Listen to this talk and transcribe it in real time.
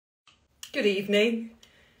Good evening.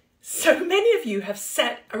 So many of you have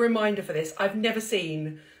set a reminder for this. I've never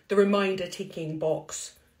seen the reminder ticking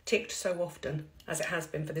box ticked so often as it has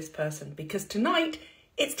been for this person, because tonight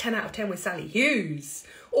it's 10 out of 10 with Sali Hughes,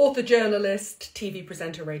 author, journalist, TV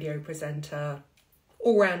presenter, radio presenter,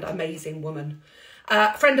 all-round amazing woman.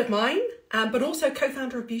 Friend of mine, but also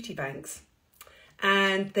co-founder of Beauty Banks.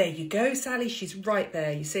 And there you go, Sally, she's right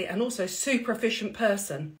there, you see, and also super efficient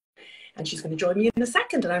person. And she's going to join me in a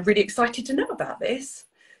second, and I'm really excited to know about this.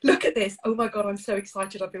 Look at this. Oh my God, I'm so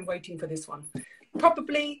excited. I've been waiting for this one.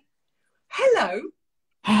 Probably, hello.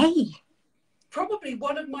 Hey. Probably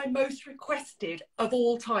one of my most requested of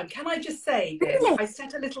all time. Can I just say this? Really? I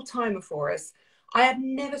set a little timer for us. I have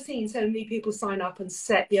never seen so many people sign up and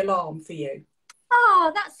set the alarm for you.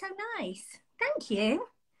 Oh, that's so nice. Thank you.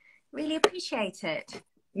 Really appreciate it.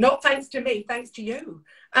 Not thanks to me, thanks to you.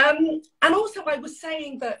 And also I was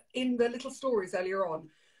saying that in the little stories earlier on,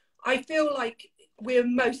 I feel like we're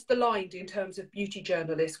most aligned in terms of beauty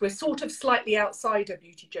journalists. We're sort of slightly outside of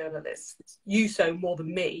beauty journalists, you so more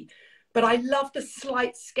than me. But I love the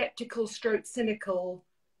slight skeptical stroke cynical,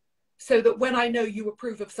 so that when I know you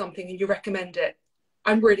approve of something and you recommend it,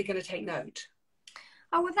 I'm really going to take note.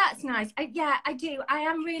 Oh, well, that's nice. Yeah, I do. I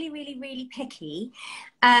am really, really, really picky.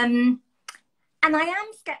 And I am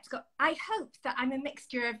skeptical. I hope that I'm a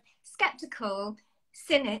mixture of skeptical,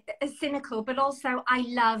 cynical, but also I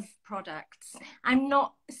love products. I'm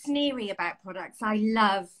not sneery about products. I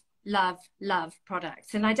love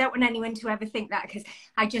products. And I don't want anyone to ever think that, because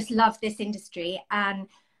I just love this industry and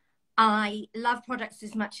I love products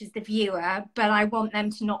as much as the viewer, but I want them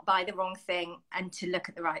to not buy the wrong thing and to look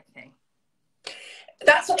at the right thing.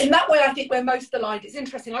 That's in that way, I think we're most aligned. It's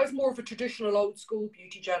interesting. I was more of a traditional old school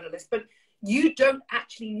beauty journalist, but you don't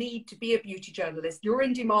actually need to be a beauty journalist. You're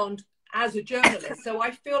in demand as a journalist. So I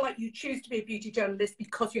feel like you choose to be a beauty journalist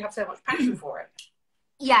because you have so much passion for it.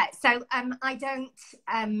 Yeah. So I don't,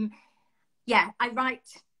 I write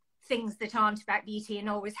things that aren't about beauty and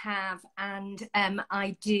always have. And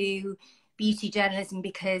I do beauty journalism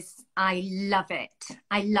because I love it.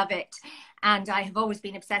 I love it. And I have always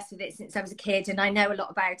been obsessed with it since I was a kid, and I know a lot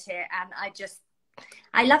about it, and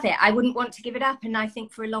I love it. I wouldn't want to give it up. And I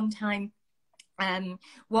think for a long time,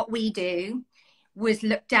 what we do was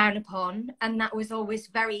looked down upon, and that was always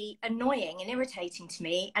very annoying and irritating to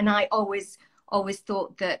me. And I always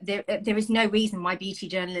thought that there is no reason why beauty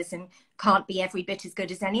journalism can't be every bit as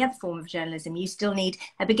good as any other form of journalism. You still need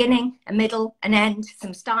a beginning, a middle, an end,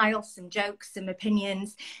 some style, some jokes, some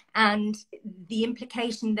opinions, and the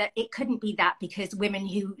implication that it couldn't be that because women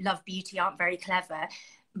who love beauty aren't very clever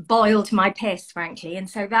boiled my piss, frankly. And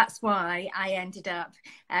so that's why I ended up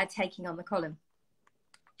taking on the column.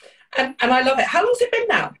 And I love it. How long's it been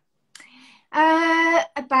now?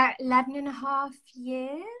 About 11 and a half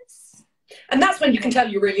years. And that's when you can tell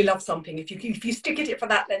you really love something, if you stick at it for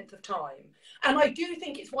that length of time. And I do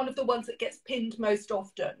think it's one of the ones that gets pinned most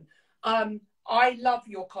often. I love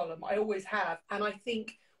your column. I always have. And I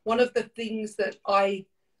think one of the things that I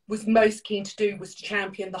was most keen to do was to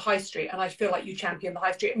champion the high street. And I feel like you champion the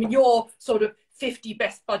high street. I mean, you're sort of 50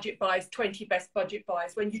 best budget buys, 20 best budget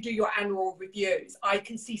buys. When you do your annual reviews, I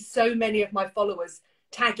can see so many of my followers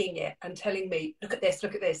tagging it and telling me, look at this,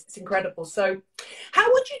 it's incredible. So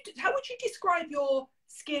how would you describe your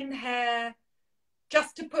skin, hair,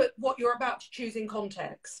 just to put what you're about to choose in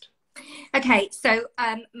context? Okay, so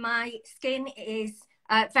my skin is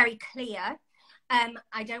very clear.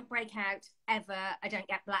 I don't break out ever. I don't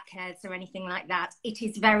get blackheads or anything like that. It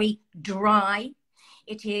is very dry.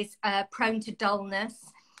 It is prone to dullness.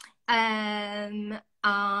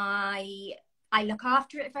 I look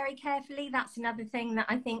after it very carefully. That's another thing that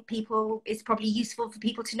I think is probably useful for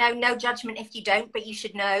people to know. No judgment if you don't, but you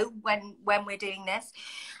should know when we're doing this.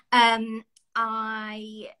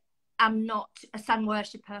 I am not a sun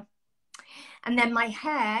worshipper. And then my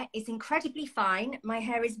hair is incredibly fine. My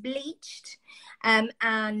hair is bleached and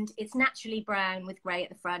it's naturally brown with grey at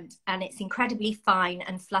the front, and it's incredibly fine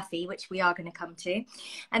and fluffy, which we are going to come to.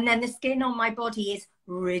 And then the skin on my body is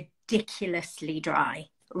ridiculously dry.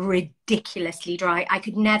 I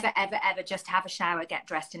could never ever just have a shower, get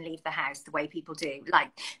dressed and leave the house the way people do. Like,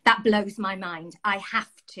 that blows my mind. I have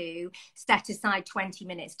to set aside 20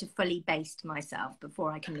 minutes to fully baste myself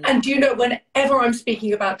before I can leave. And do you know, whenever I'm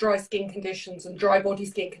speaking about dry skin conditions and dry body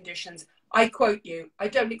skin conditions, I quote you. I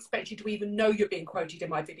don't expect you to even know you're being quoted in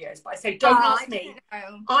my videos, but I say, don't ask me.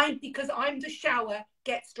 Because I'm the shower,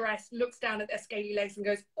 gets dressed, looks down at their scaly legs and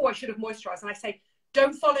goes, oh, I should have moisturised. And I say,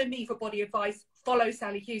 don't follow me for body advice. Follow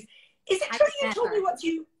Sally Hughes. Is it true you told me once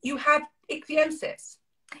you have ichthyosis?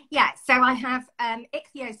 Yeah, so I have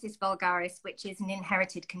ichthyosis vulgaris, which is an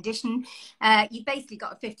inherited condition. You've basically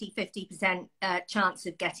got a 50-50% chance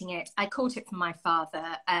of getting it. I caught it from my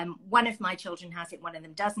father. One of my children has it, one of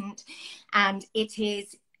them doesn't. And it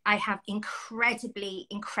is, I have incredibly,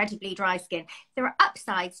 incredibly dry skin. There are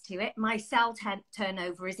upsides to it. My cell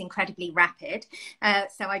turnover is incredibly rapid,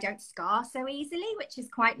 so I don't scar so easily, which is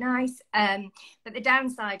quite nice. But the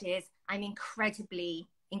downside is I'm incredibly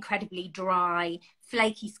dry,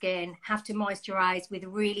 flaky skin, have to moisturize with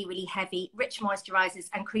really, really heavy, rich moisturizers,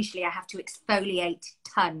 and crucially, I have to exfoliate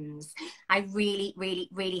tons. I really, really,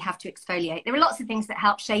 really have to exfoliate. There are lots of things that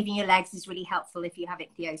help. Shaving your legs is really helpful if you have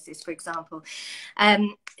ichthyosis, for example.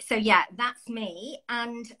 So yeah, that's me.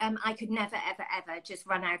 And I could never, ever, ever just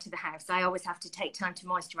run out of the house. I always have to take time to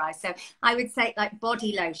moisturize. So I would say, like,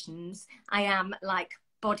 body lotions, I am like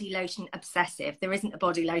body lotion obsessive. There isn't a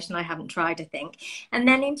body lotion I haven't tried, I think. And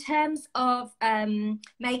then in terms of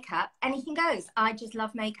makeup, anything goes. I just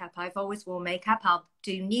love makeup. I've always worn makeup. I'll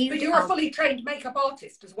do nude. But you're a fully trained makeup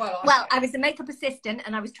artist as well, aren't well, you? I was a makeup assistant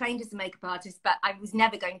and I was trained as a makeup artist, but I was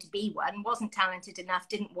never going to be one, wasn't talented enough,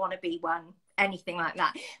 didn't want to be one, anything like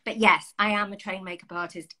that. But yes, I am a trained makeup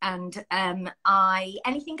artist, and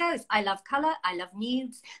anything goes. I love colour, I love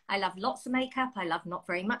nudes, I love lots of makeup, I love not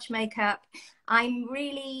very much makeup. I'm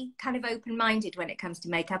really kind of open-minded when it comes to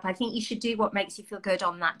makeup. I think you should do what makes you feel good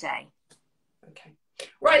on that day. Okay.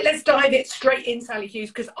 Right, let's dive it straight in, Sally Hughes,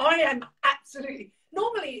 because I am absolutely...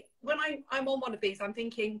 Normally, when I'm on one of these, I'm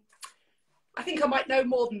thinking, I think I might know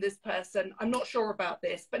more than this person. I'm not sure about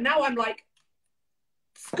this. But now I'm like,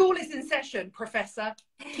 school is in session, Professor.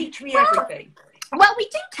 Teach me everything. Well, we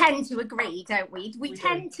do tend to agree, don't we? We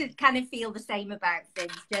tend to kind of feel the same about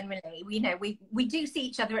things generally. You know, we do see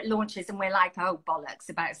each other at launches and we're like, oh, bollocks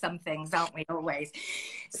about some things, aren't we, always?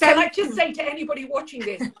 So can I just say to anybody watching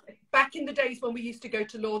this, back in the days when we used to go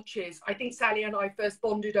to launches, I think Sally and I first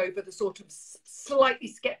bonded over the sort of slightly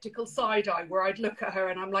skeptical side eye where I'd look at her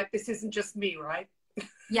and I'm like, this isn't just me, right?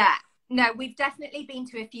 Yeah, no, we've definitely been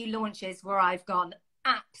to a few launches where I've gone,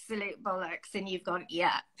 absolute bollocks, and you've gone,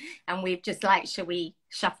 yeah, and we've just like, shall we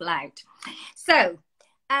shuffle out? So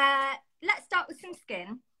let's start with some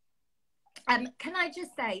skin. Can I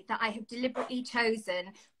just say that I have deliberately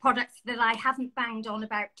chosen products that I haven't banged on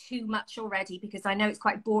about too much already, because I know it's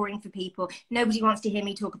quite boring for people. Nobody wants to hear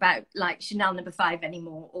me talk about like Chanel No. 5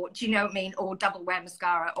 anymore, or do you know what I mean, or double wear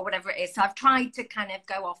mascara or whatever it is. So I've tried to kind of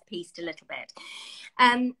go off piste a little bit.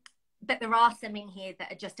 But there are some in here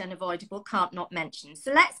that are just unavoidable, can't not mention.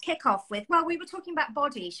 So let's kick off with, well, we were talking about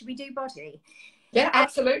body. Should we do body? Yeah,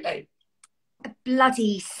 absolutely. A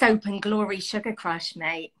bloody Soap and Glory Sugar Crush,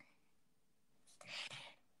 mate.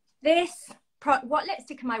 What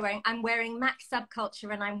lipstick am I wearing? I'm wearing MAC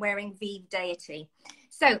Subculture and I'm wearing Vive Deity.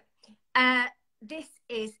 So this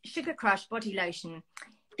is Sugar Crush Body Lotion.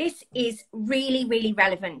 This is really, really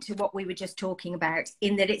relevant to what we were just talking about,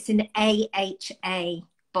 in that it's an AHA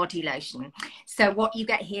body lotion. So what you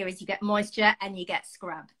get here is you get moisture and you get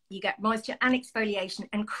scrub. You get moisture and exfoliation,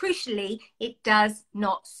 and crucially, it does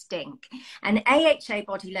not stink. And AHA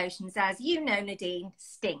body lotions, as you know, Nadine,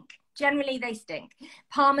 stink. Generally, they stink.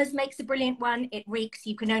 Palmer's makes a brilliant one. It reeks.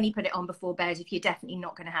 You can only put it on before bed if you're definitely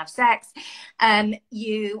not going to have sex,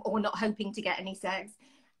 or not hoping to get any sex.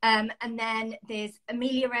 And then there's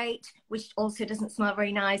Ameliorate, which also doesn't smell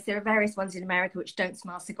very nice. There are various ones in America which don't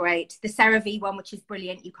smell so great. The CeraVe one, which is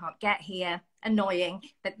brilliant, you can't get here. Annoying.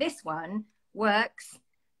 But this one works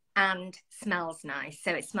and smells nice.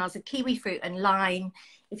 So it smells of kiwi fruit and lime.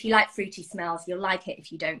 If you like fruity smells, you'll like it.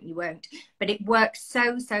 If you don't, you won't. But it works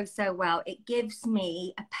so, so, so well. It gives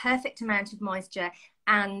me a perfect amount of moisture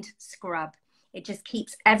and scrub. It just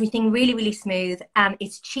keeps everything really, really smooth.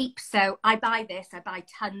 It's cheap, so I buy this. I buy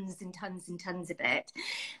tons and tons and tons of it,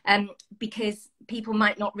 because people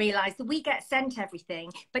might not realise that we get sent everything,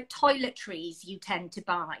 but toiletries you tend to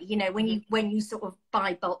buy. You know, when you sort of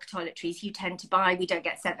buy bulk toiletries, you tend to buy. We don't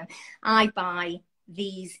get sent them. I buy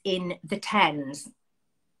these in the tens.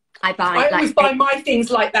 I always buy my things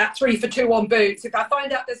like that, 3 for 2 on Boots. If I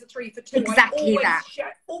find out there's a 3 for 2, exactly, I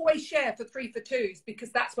always share for 3 for 2s,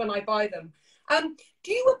 because that's when I buy them.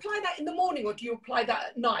 Do you apply that in the morning or do you apply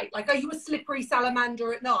that at night? Like, are you a slippery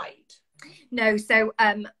salamander at night? No, so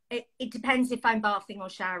it depends if I'm bathing or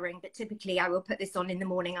showering, but typically I will put this on in the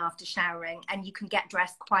morning after showering, and you can get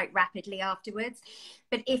dressed quite rapidly afterwards.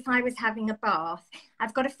 But if I was having a bath,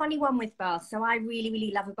 I've got a funny one with baths. So I really,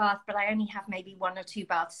 really love a bath, but I only have maybe 1 or 2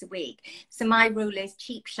 baths a week. So my rule is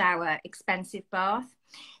cheap shower, expensive bath.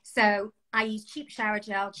 So I use cheap shower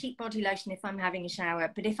gel, cheap body lotion if I'm having a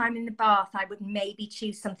shower. But if I'm in the bath, I would maybe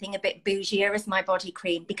choose something a bit bougier as my body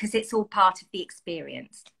cream, because it's all part of the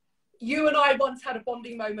experience. You and I once had a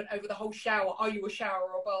bonding moment over the whole shower. Are you a shower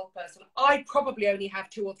or bath person? I probably only have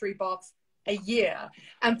 2 or 3 baths a year.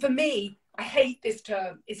 And for me, I hate this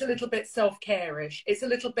term. It's a little bit self-care-ish. It's a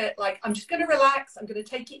little bit like, I'm just going to relax. I'm going to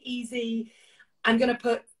take it easy. I'm going to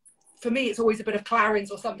put, for me, it's always a bit of Clarins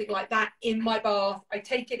or something like that in my bath. I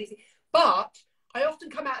take it easy. But I often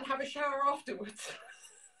come out and have a shower afterwards.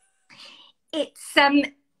 It's,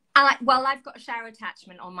 well, I've got a shower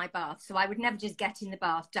attachment on my bath, so I would never just get in the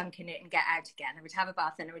bath, dunk in it and get out again. I would have a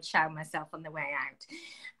bath and I would shower myself on the way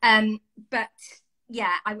out. But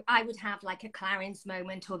yeah, I would have like a Clarins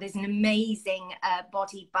moment, or there's an amazing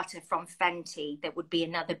body butter from Fenty that would be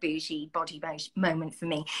another bougie body moment for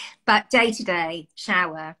me. But day to day,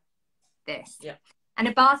 shower, this. Yeah. And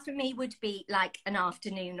a bath for me would be like an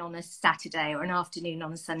afternoon on a Saturday or an afternoon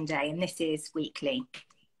on a Sunday, and this is weekly.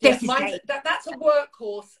 Yes, that's a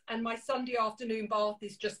workhorse, and my Sunday afternoon bath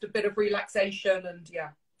is just a bit of relaxation, and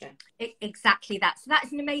yeah. Exactly that. So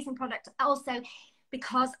that's an amazing product. Also,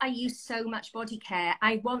 because I use so much body care,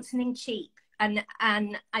 I want something cheap, and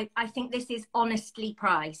I think this is honestly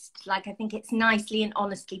priced. Like, I think it's nicely and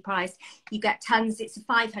honestly priced. You get tons. It's a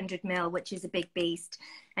 500 ml, which is a big beast,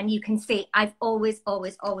 and you can see I've always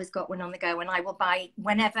got one on the go, and I will buy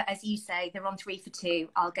whenever, as you say, they're on 3 for 2.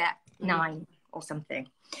 I'll get 9 or something.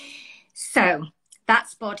 So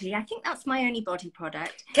that's body. I think that's my only body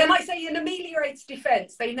product. Can I say, in Ameliorate's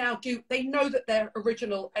defense, they know that their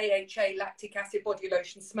original AHA lactic acid body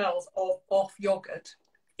lotion smells of off yogurt.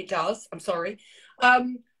 It does, I'm sorry.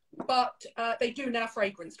 But they do now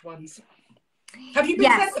fragranced ones. Have you been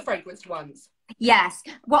sent the fragranced ones? Yes.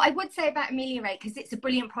 What I would say about Ameliorate, because it's a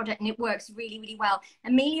brilliant product and it works really, really well,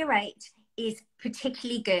 Ameliorate is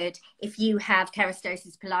particularly good if you have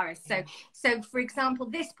keratosis pilaris. So for example,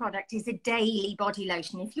 this product is a daily body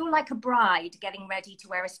lotion. If you're like a bride getting ready to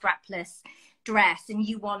wear a strapless dress and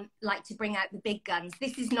you want like to bring out the big guns,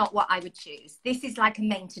 this is not what I would choose. This is like a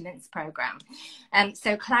maintenance program.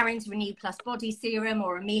 So Clarins Renew Plus Body Serum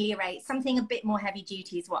or Ameliorate, something a bit more heavy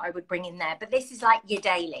duty is what I would bring in there. But this is like your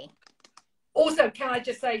daily. Also, can I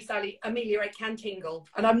just say, Sally, Ameliorate can tingle.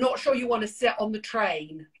 And I'm not sure you want to sit on the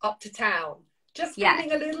train up to town. Just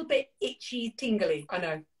feeling a little bit itchy, tingly, I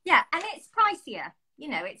know. Yeah, and it's pricier. You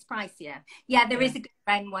know, it's pricier. Yeah, there is a good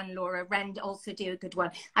Ren one, Laura. Ren also do a good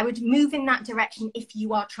one. I would move in that direction if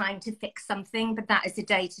you are trying to fix something, but that is a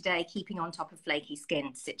day-to-day keeping on top of flaky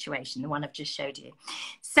skin situation, the one I've just showed you.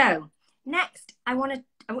 So next, I'm going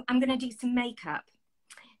to do some makeup.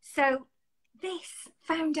 So this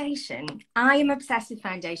foundation, I am obsessed with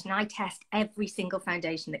foundation. I test every single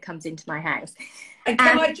foundation that comes into my house. And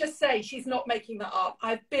can I just say, she's not making that up.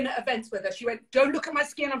 I've been at events with her. She went, don't look at my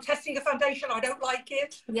skin. I'm testing a foundation. I don't like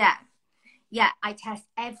it. Yeah. Yeah, I test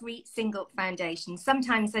every single foundation.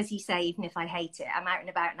 Sometimes, as you say, even if I hate it, I'm out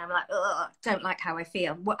and about and I'm like, ugh, don't like how I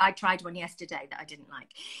feel. I tried one yesterday that I didn't like.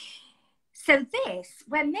 So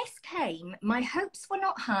when this came, my hopes were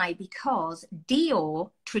not high because Dior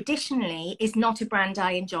traditionally is not a brand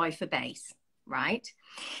I enjoy for base, right?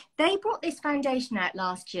 They brought this foundation out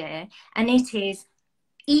last year and it is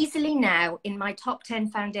easily now in my top 10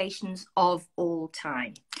 foundations of all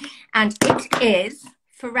time. And it is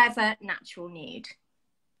Forever Natural Nude.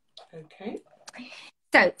 Okay.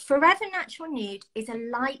 So Forever Natural Nude is a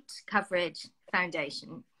light coverage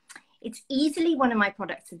foundation. It's easily one of my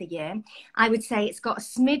products of the year. I would say it's got a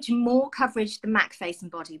smidge more coverage than MAC Face and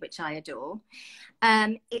Body, which I adore.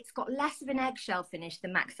 It's got less of an eggshell finish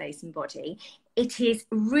than MAC Face and Body. It is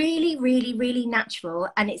really, really, really natural,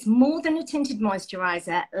 and it's more than a tinted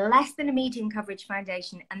moisturiser, less than a medium coverage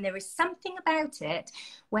foundation. And there is something about it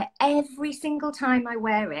where every single time I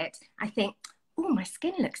wear it, I think, oh, my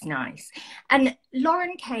skin looks nice. And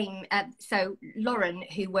Lauren came, so Lauren,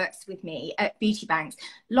 who works with me at Beauty Banks,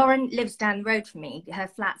 Lauren lives down the road from me. Her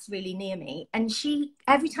flat's really near me. And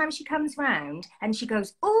every time she comes round and she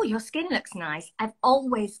goes, oh, your skin looks nice, I've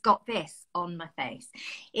always got this on my face.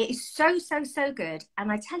 It is so, so, so good.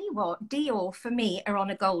 And I tell you what, Dior for me are on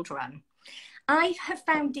a gold run. I have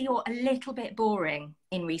found Dior a little bit boring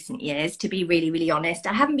in recent years, to be really, really honest.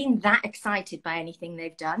 I haven't been that excited by anything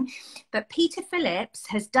they've done. But Peter Phillips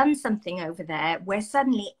has done something over there where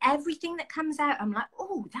suddenly everything that comes out, I'm like,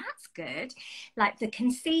 oh, that's good. Like the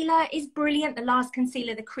concealer is brilliant. The last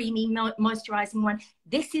concealer, the creamy moisturising one,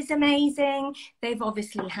 this is amazing. They've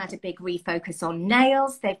obviously had a big refocus on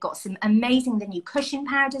nails. They've got some amazing, the new cushion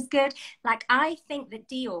powder's good. Like, I think that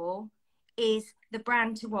Dior is the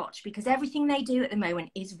brand to watch because everything they do at the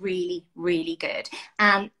moment is really, really good.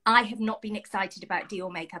 And I have not been excited about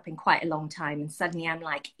Dior makeup in quite a long time. And suddenly I'm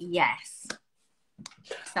like, yes.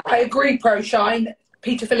 So, I agree, Pro Shine.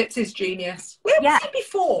 Peter Phillips is genius. Where was he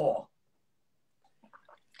before?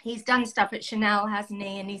 He's done stuff at Chanel, hasn't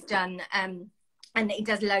he? And he's done... and he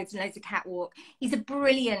does loads and loads of catwalk. He's a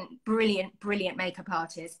brilliant, brilliant, brilliant makeup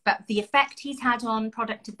artist. But the effect he's had on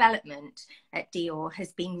product development at Dior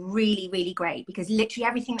has been really, really great because literally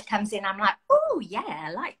everything that comes in, I'm like, oh, yeah,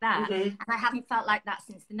 I like that. And I haven't felt like that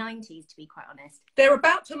since the 90s, to be quite honest. They're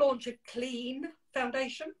about to launch a clean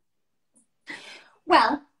foundation.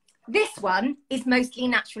 Well, this one is mostly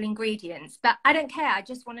natural ingredients, but I don't care. I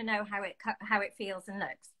just want to know how it feels and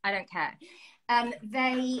looks. I don't care.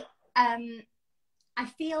 I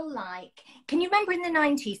feel like, can you remember in the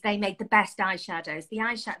 90s they made the best eyeshadows? The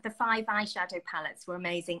 5 eyeshadow palettes were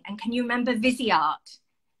amazing. And can you remember Viseart?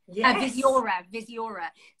 Yes. Visiora.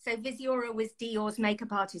 So Visiora was Dior's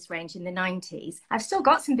makeup artist range in the 90s. I've still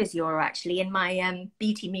got some Visiora actually in my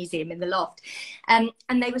beauty museum in the loft. And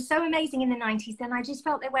they were so amazing in the 90s. Then I just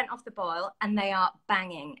felt they went off the boil and they are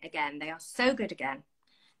banging again. They are so good again.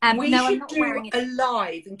 We should do a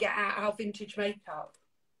live and get out our vintage makeup.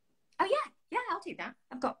 Oh yeah. Yeah, I'll do that.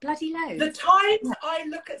 I've got bloody loads. The times I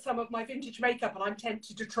look at some of my vintage makeup and I'm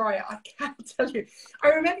tempted to try it, I can't tell you. I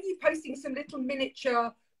remember you posting some little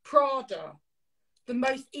miniature Prada, the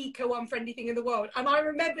most eco-unfriendly thing in the world. And I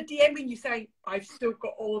remember DMing you saying, I've still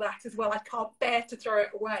got all that as well. I can't bear to throw it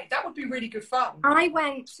away. That would be really good fun. I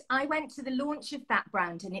went to the launch of that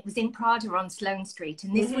brand and it was in Prada on Sloane Street.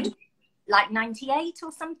 And this would be like 98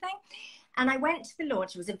 or something. And I went to the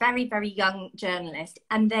launch. It was a very, very young journalist.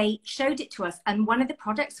 And they showed it to us. And one of the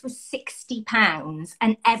products was £60.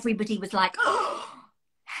 And everybody was like, oh,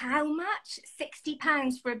 how much?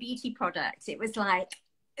 £60 for a beauty product. It was like,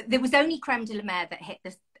 there was only creme de la mer that hit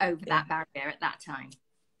this over that barrier at that time.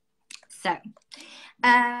 So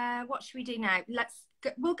what should we do now?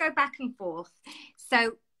 We'll go back and forth.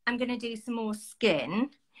 So I'm going to do some more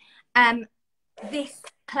skin. This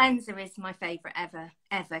cleanser is my favourite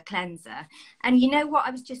ever cleanser. And you know what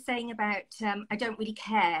I was just saying about, I don't really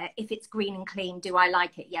care if it's green and clean. Do I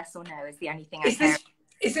like it? Yes or no is the only thing I care.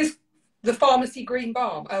 Is this the pharmacy green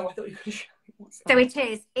balm? Oh, I thought you could show me what's that. So it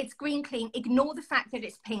is. It's green clean. Ignore the fact that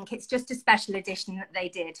it's pink. It's just a special edition that they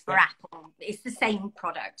did for Apple. It's the same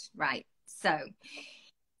product, right? So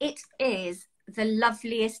it is the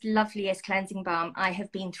loveliest, loveliest cleansing balm. I have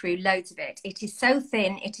been through loads of it. It is so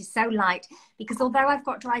thin, it is so light, because although I've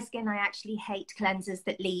got dry skin, I actually hate cleansers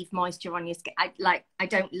that leave moisture on your skin. I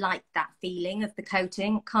don't like that feeling of the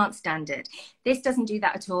coating, can't stand it. This doesn't do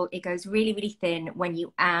that at all. It goes really, really thin. When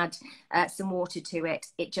you add some water to it,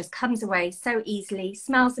 it just comes away so easily,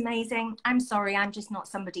 smells amazing. I'm sorry, I'm just not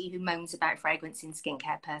somebody who moans about fragrance in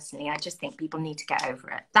skincare personally. I just think people need to get over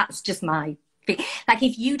it. That's just my like,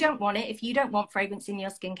 if you don't want it, if you don't want fragrance in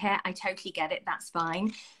your skincare, I totally get it, that's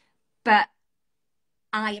fine. But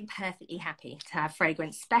I am perfectly happy to have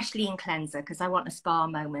fragrance, especially in cleanser, because I want a spa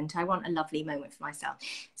moment. I want a lovely moment for myself.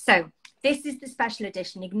 So this is the special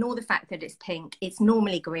edition. Ignore the fact that it's pink. It's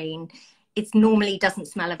normally green. It normally doesn't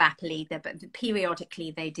smell of apple either, but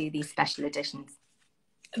periodically they do these special editions.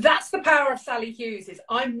 That's the power of Sali Hughes. Is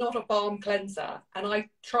I'm not a balm cleanser, and I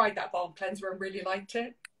tried that balm cleanser and really liked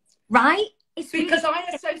it. Right? It's because I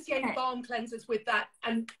associate balm cleansers with that,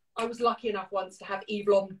 and I was lucky enough once to have Eve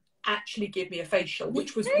Lom actually give me a facial,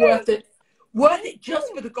 which was worth it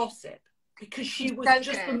just for the gossip, because she was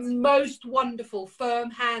just the most wonderful,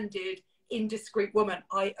 firm-handed, indiscreet woman.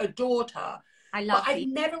 I adored her. I've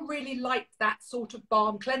never really liked that sort of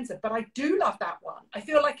balm cleanser, but I do love that one. I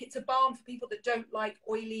feel like it's a balm for people that don't like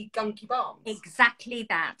oily, gunky balms. Exactly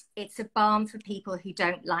that. It's a balm for people who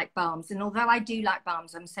don't like balms. And although I do like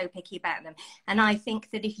balms, I'm so picky about them. And I think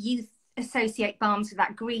that if you associate balms with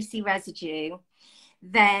that greasy residue,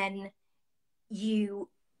 then you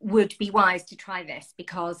would be wise to try this,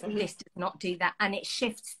 because this does not do that. And it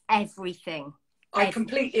shifts everything. I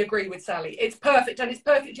completely agree with Sally. It's perfect, and it's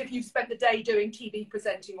perfect if you've spent the day doing TV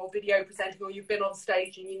presenting or video presenting, or you've been on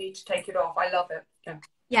stage and you need to take it off. I love it. Yeah.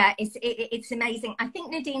 Yeah, it's amazing. I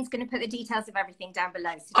think Nadine's going to put the details of everything down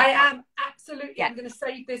below. So I am, absolutely. Yeah. I'm going to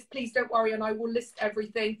save this. Please don't worry, and I will list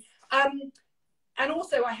everything. And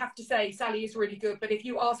also, I have to say, Sally is really good, but if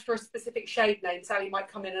you ask for a specific shade name, Sally might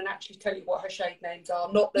come in and actually tell you what her shade names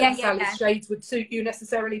are. Not that Sally's shades would suit you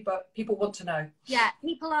necessarily, but people want to know. Yeah,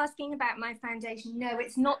 people asking about my foundation. No,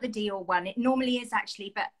 it's not the Dior one. It normally is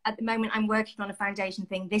actually, but at the moment I'm working on a foundation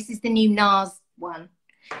thing. This is the new NARS one.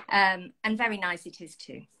 And very nice it is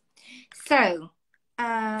too. So,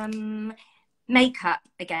 makeup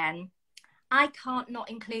again. I can't not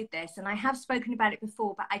include this, and I have spoken about it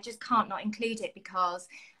before, but I just can't not include it because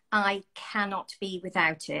I cannot be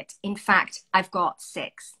without it. In fact, I've got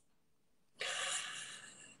 6.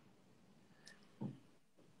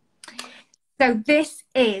 So this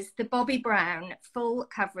is the Bobbi Brown full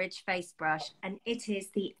coverage face brush, and it is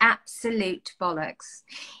the absolute bollocks.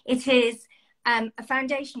 It is a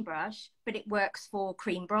foundation brush, but it works for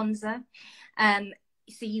cream bronzer.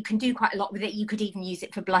 So you can do quite a lot with it. You could even use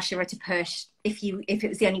it for blusher at a push if it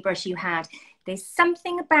was the only brush you had. There's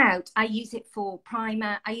something about, I use it for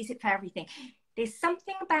primer, I use it for everything. There's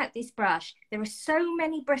something about this brush. There are so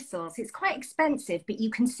many bristles. It's quite expensive, but you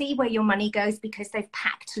can see where your money goes because they've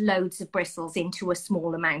packed loads of bristles into a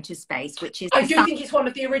small amount of space, which is... I do think it's one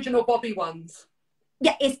of the original Bobbi ones.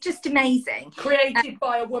 Yeah, it's just amazing. Created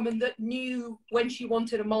by a woman that knew when she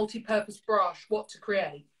wanted a multi-purpose brush what to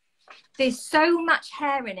create. There's so much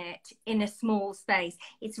hair in it in a small space.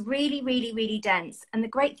 It's really, really, really dense. And the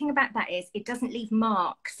great thing about that is it doesn't leave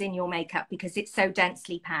marks in your makeup because it's so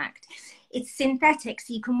densely packed. It's synthetic,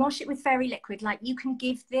 so you can wash it with fairy liquid. Like, you can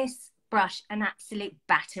give this brush an absolute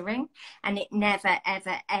battering and it never,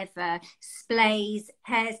 ever, ever splays.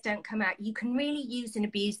 Hairs don't come out. You can really use and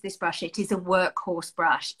abuse this brush. It is a workhorse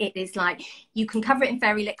brush. It is like, you can cover it in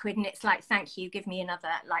fairy liquid and it's like, thank you, give me another.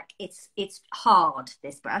 Like, it's hard,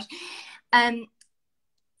 this brush.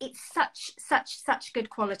 It's such good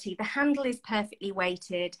quality. The handle is perfectly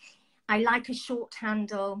weighted. I like a short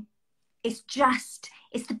handle. It's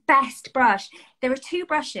the best brush. There are 2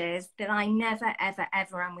 brushes that I never, ever,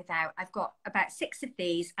 ever am without. I've got about 6 of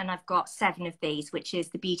these and I've got 7 of these, which is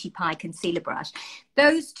the Beauty Pie concealer brush.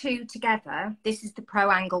 Those 2 together, this is the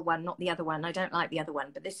Pro Angle one, not the other one. I don't like the other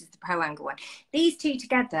one, but this is the Pro Angle one. These 2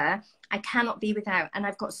 together, I cannot be without. And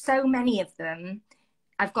I've got so many of them.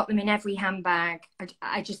 I've got them in every handbag.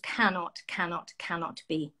 I just cannot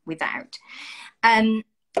be without.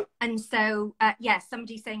 And so, yes,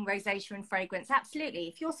 somebody's saying rosacea and fragrance. Absolutely.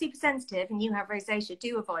 If you're super sensitive and you have rosacea,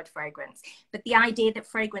 do avoid fragrance. But the idea that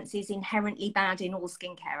fragrance is inherently bad in all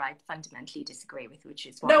skincare, I fundamentally disagree with, which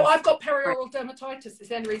is why... No, I've got perioral dermatitis. It's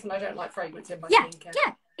the only reason I don't like fragrance in my skincare.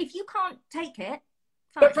 Yeah, if you can't take it...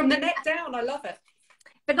 Fine. But from the neck down, I love it.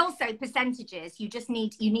 But also percentages, you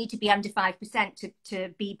need to be under 5%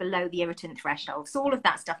 to be below the irritant threshold. So all of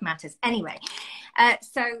that stuff matters. Anyway,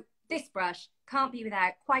 so this brush... can't be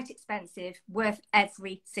without, quite expensive, worth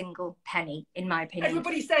every single penny, in my opinion.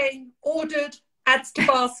 Everybody's saying, ordered, adds to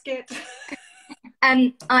basket.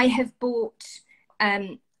 I have bought,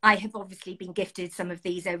 I have obviously been gifted some of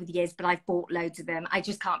these over the years, but I've bought loads of them. I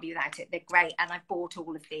just can't be without it. They're great. And I've bought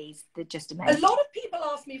all of these. They're just amazing. A lot of people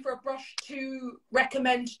ask me for a brush to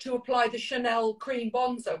recommend to apply the Chanel cream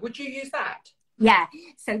bronzer. Would you use that? Yeah.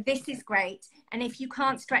 So this is great. And if you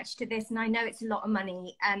can't stretch to this, and I know it's a lot of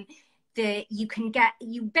money,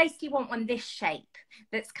 you basically want one this shape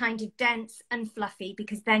that's kind of dense and fluffy,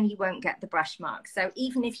 because then you won't get the brush mark. So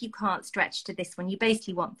even if you can't stretch to this one, you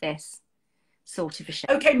basically want this sort of a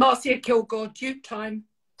shape. Okay, Marcia Kilgore, dupe time.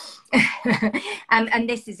 And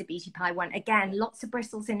this is a Beauty Pie one. Again, lots of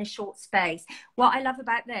bristles in a short space. What I love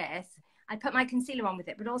about this, I put my concealer on with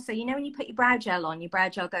it, but also, you know, when you put your brow gel on, your brow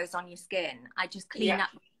gel goes on your skin. I just clean up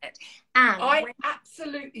with it. And I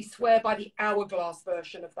absolutely swear by the Hourglass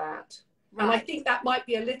version of that. Right. And I think that might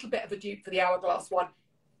be a little bit of a dupe for the Hourglass one.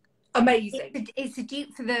 Amazing. It's a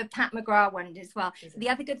dupe for the Pat McGrath one as well. The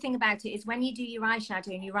other good thing about it is when you do your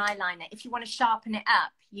eyeshadow and your eyeliner, if you want to sharpen it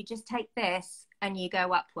up, you just take this and you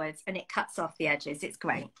go upwards and it cuts off the edges. It's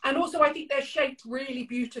great. And also I think they're shaped really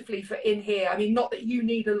beautifully for in here. I mean, not that you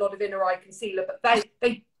need a lot of inner eye concealer, but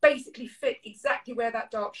they basically fit exactly where that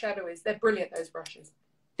dark shadow is. They're brilliant, those brushes.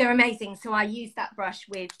 They're amazing. So I use that brush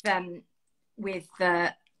with the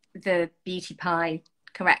Beauty Pie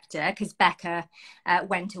Corrector, because Becca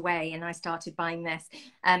went away and I started buying this,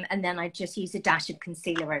 and then I just use a dash of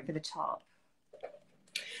concealer over the top.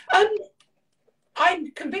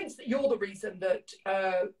 I'm convinced that you're the reason that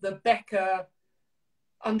the Becca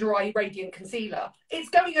under eye radiant concealer. It's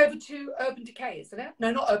going over to Urban Decay, isn't it?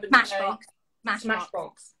 No, not Urban Decay.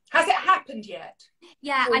 Smashbox. Has it happened yet?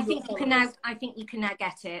 Yeah, I think you can now. I think you can now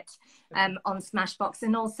get it on Smashbox,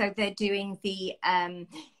 and also they're doing the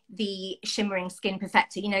shimmering skin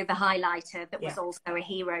perfector. You know, the highlighter that was also a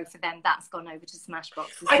hero for them. That's gone over to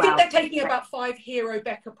Smashbox as well. I think they're taking about 5 hero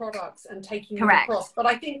Becca products and taking them across. But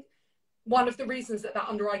I think one of the reasons that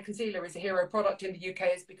under eye concealer is a hero product in the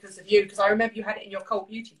UK is because of you. Because I remember you had it in your Cult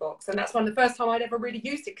Beauty box, and that's one of the first time I'd ever really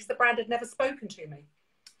used it because the brand had never spoken to me.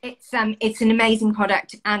 It's an amazing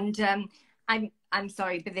product, and I'm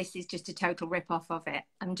sorry, but this is just a total rip-off of it.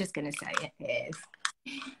 I'm just going to say it is.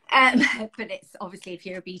 But it's obviously, if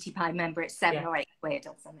you're a Beauty Pie member, it's 7 or 8 quid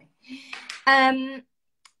or something.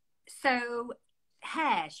 So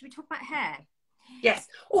hair, should we talk about hair? Yes.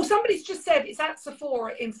 Oh, somebody's just said it's at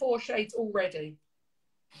Sephora in 4 shades already.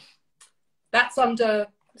 That's under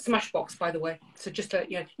Smashbox, by the way. So just to,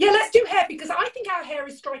 yeah, let's do hair, because I think our hair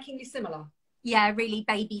is strikingly similar. Yeah, really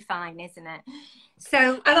baby fine, isn't it? So,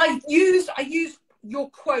 and I used your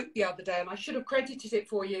quote the other day, and I should have credited it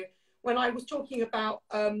for you when I was talking about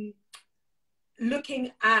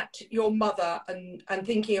looking at your mother and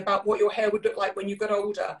thinking about what your hair would look like when you got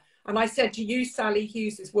older. And I said, to use Sally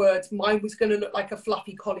Hughes's words, mine was going to look like a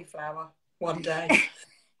fluffy cauliflower one day.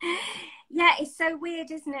 Yeah, it's so weird,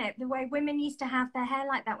 isn't it? The way women used to have their hair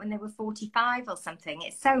like that when they were 45 or something.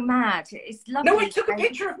 It's so mad. It's lovely. No, I took a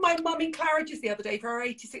picture of my mum in Claridge's the other day for her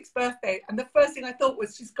 86th birthday. And the first thing I thought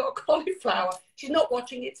was, she's got a cauliflower. She's not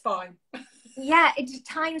watching, it's fine. Yeah,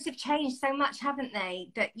 times have changed so much, haven't they?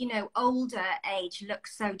 That, you know, older age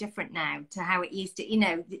looks so different now to how it used to, you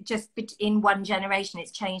know, just in one generation,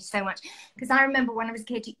 it's changed so much. Because I remember when I was a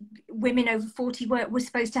kid, women over 40 were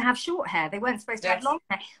supposed to have short hair. They weren't supposed to have long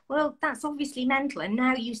hair. Well, that's obviously mental. And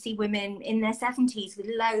now you see women in their 70s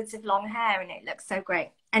with loads of long hair, and it looks so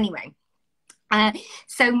great. Anyway,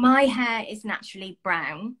 so my hair is naturally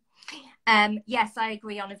brown. Yes, I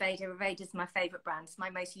agree on Aveda. Aveda is my favourite brand. It's my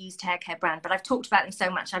most used hair care brand, but I've talked about them so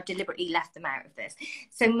much, I've deliberately left them out of this.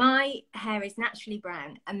 So my hair is naturally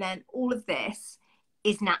brown, and then all of this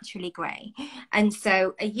is naturally grey. And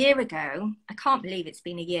so a year ago, I can't believe it's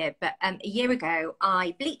been a year, but a year ago,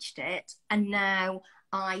 I bleached it, and now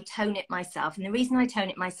I tone it myself. And the reason I tone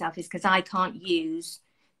it myself is because I can't use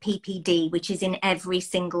PPD, which is in every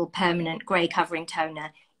single permanent grey covering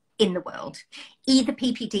toner in the world. Either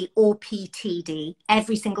PPD or PTD,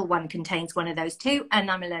 every single one contains one of those two,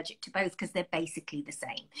 and I'm allergic to both because they're basically the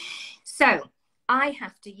same. So I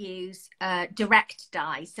have to use direct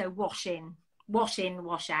dye, so wash in, wash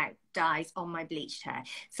out dyes on my bleached hair.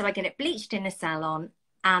 So I get it bleached in a salon,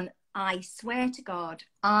 and I swear to God,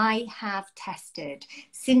 I have tested,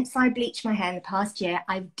 since I bleached my hair in the past year,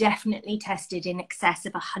 I've definitely tested in excess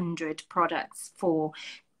of 100 products for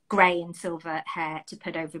grey and silver hair to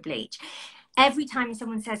put over bleach. Every time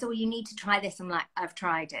someone says, oh, you need to try this, I'm like, I've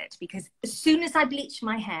tried it. Because as soon as I bleached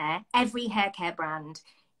my hair, every hair care brand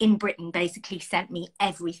in Britain basically sent me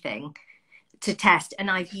everything to test,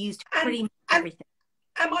 and I've used pretty much everything.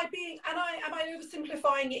 Am I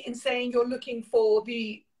oversimplifying it in saying you're looking for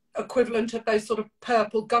the equivalent of those sort of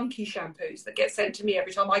purple gunky shampoos that get sent to me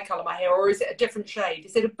every time I colour my hair, or is it a different shade?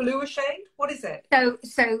 Is it a bluer shade? What is it?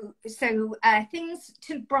 So things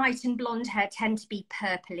to brighten blonde hair tend to be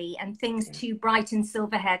purpley, and things to brighten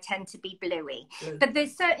silver hair tend to be bluey. But they're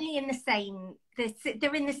certainly in the same.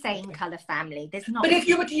 They're in the same colour family. There's not. But if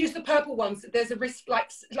you were to use the purple ones, there's a risk.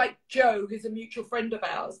 Like Jo, who's a mutual friend of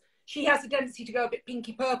ours, she has a tendency to go a bit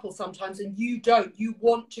pinky purple sometimes, and you don't. You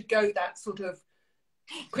want to go that sort of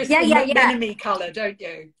crystal enemy colour, don't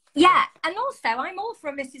you? Yeah, and also I'm all for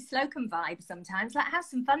a Mrs. Slocum vibe sometimes. Like, have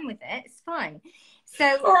some fun with it. It's fine.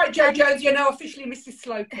 So, all right, Jo Jones, you're now officially Mrs.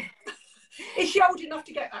 Slocum. Is she old enough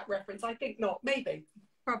to get that reference? I think not. Maybe.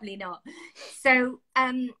 Probably not. So,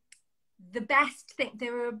 the best thing,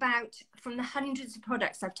 there are about, from the hundreds of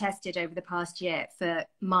products I've tested over the past year for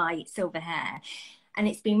my silver hair, and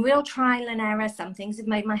it's been real trial and error. Some things have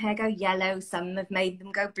made my hair go yellow, some have made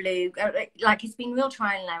them go blue. Like, it's been real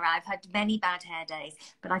trial and error. I've had many bad hair days,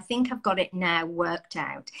 but I think I've got it now worked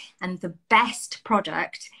out. And the best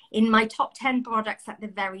product in my top 10 products at the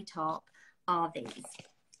very top are these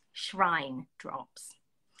Shrine drops.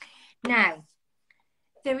 Now,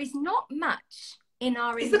 there is not much in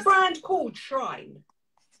our industry. Is the brand called Shrine?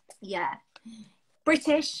 Yeah.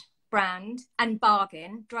 British brand and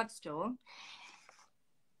bargain drugstore.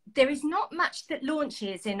 There is not much that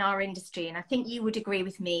launches in our industry, and I think you would agree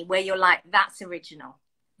with me, where you're like, that's original.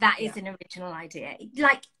 That is an original idea.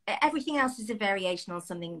 Like, everything else is a variation on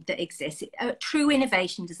something that exists. True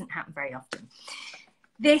innovation doesn't happen very often.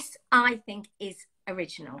 This, I think, is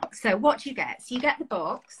original. So what you get, so you get the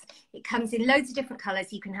box. It comes in loads of different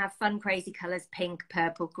colours. You can have fun, crazy colours, pink,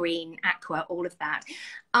 purple, green, aqua, all of that.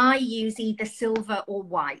 I use either silver or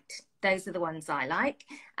white. Those are the ones I like.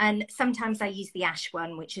 And sometimes I use the ash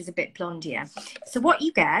one, which is a bit blondier. So what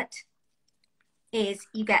you get is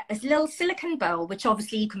you get a little silicone bowl, which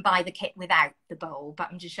obviously you can buy the kit without the bowl, but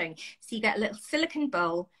I'm just showing you. So you get a little silicone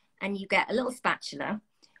bowl and you get a little spatula.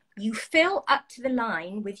 You fill up to the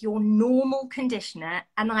line with your normal conditioner,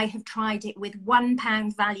 and I have tried it with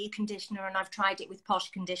 £1 value conditioner and I've tried it with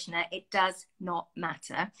Posh conditioner. It does not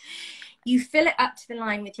matter. You fill it up to the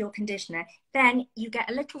line with your conditioner, then you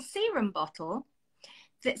get a little serum bottle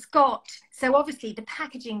that's got, so obviously the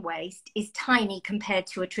packaging waste is tiny compared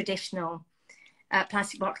to a traditional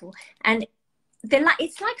plastic bottle, and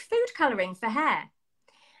it's like food colouring for hair.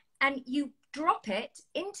 And you drop it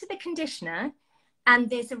into the conditioner, and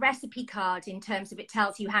there's a recipe card in terms of it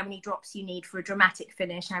tells you how many drops you need for a dramatic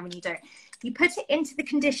finish, how many you don't. You put it into the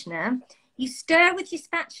conditioner, you stir with your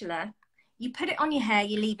spatula, you put it on your hair,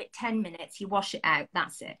 you leave it 10 minutes, you wash it out,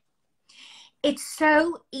 that's it. It's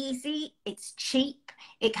so easy, it's cheap,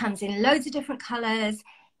 it comes in loads of different colours.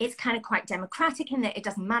 It's kind of quite democratic in that it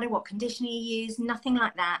doesn't matter what conditioner you use, nothing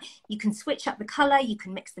like that. You can switch up the colour, you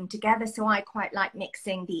can mix them together. So I quite like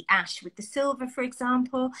mixing the ash with the silver, for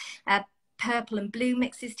example. Purple and blue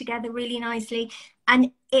mixes together really nicely.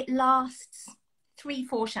 And it lasts 3-4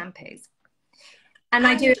 shampoos. And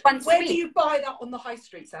I do it once a week. Where do you buy that on the high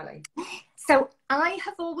street, Sally? So I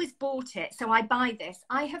have always bought it. So I buy this.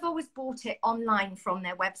 I have always bought it online from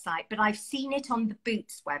their website, but I've seen it on the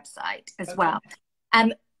Boots website as well.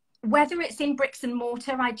 Whether it's in bricks and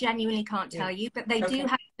mortar, I genuinely can't tell you, but they do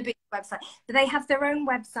have the big website. But they have their own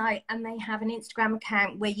website and they have an Instagram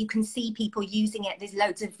account where you can see people using it. There's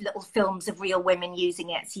loads of little films of real women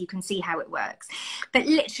using it, so you can see how it works. But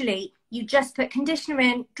literally, you just put conditioner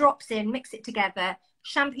in, drops in, mix it together,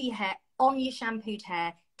 shampoo your hair on your shampooed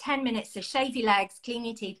hair, 10 minutes to shave your legs, clean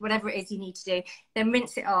your teeth, whatever it is you need to do, then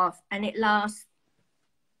rinse it off, and it lasts,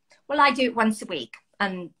 well, I do it once a week,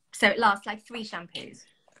 and so it lasts like 3 shampoos.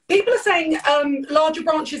 People are saying larger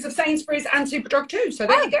branches of Sainsbury's and Superdrug too, so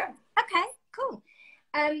there you go. Okay, cool.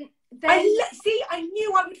 I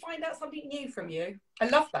knew I would find out something new from you. I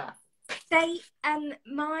love that. A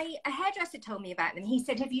hairdresser told me about them. He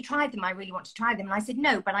said, have you tried them? I really want to try them. And I said,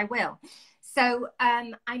 no, but I will. So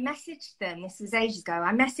I messaged them, this was ages ago.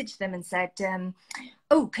 I messaged them and said,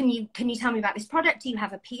 oh, can you tell me about this product? Do you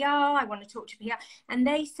have a PR? I want to talk to PR. And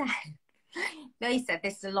they said,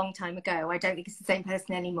 this is a long time ago, I don't think it's the same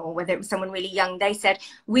person anymore, whether it was someone really young, they said,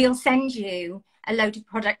 we'll send you a load of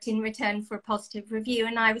product in return for a positive review.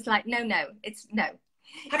 And I was like, no, it's no.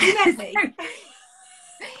 Have you met me?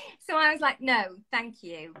 So I was like, no, thank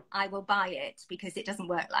you. I will buy it because it doesn't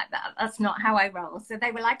work like that. That's not how I roll. So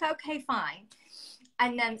they were like, okay, fine.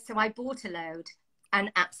 And then, so I bought a load and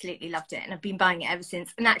absolutely loved it. And I've been buying it ever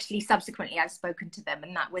since. And actually, subsequently, I've spoken to them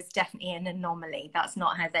and that was definitely an anomaly. That's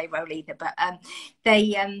not how they roll either. But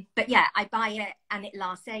but yeah, I buy it and it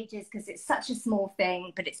lasts ages because it's such a small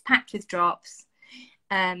thing, but it's packed with drops.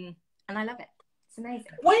 And I love it. It's amazing.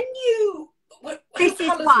 This is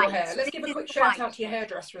white. Your hair? Let's give a quick shout out to your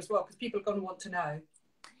hairdresser as well, because people are going to want to know.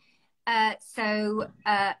 So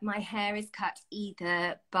my hair is cut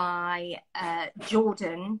either by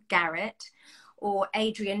Jordan Garrett or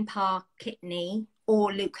Adrian Parr Kitney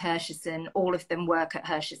or Luke Hershisson. All of them work at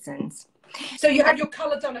Hershisson's. So you have your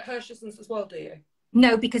colour done at Hershisson's as well, do you?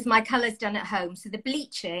 No, because my colour's done at home. So the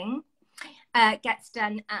bleaching gets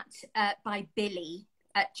done at by Billy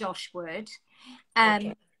at Joshwood.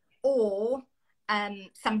 Or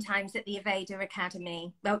sometimes at the Aveda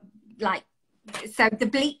Academy. Well, so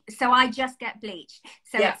I just get bleached.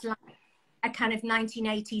 So it's like a kind of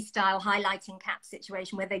 1980s style highlighting cap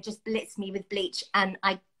situation where they just blitz me with bleach and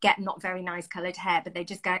I get not very nice coloured hair, but they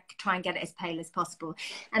just try and get it as pale as possible.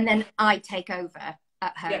 And then I take over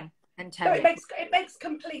at home and tone it. It makes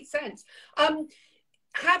complete sense.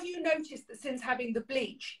 Have you noticed that since having the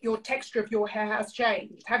bleach, your texture of your hair has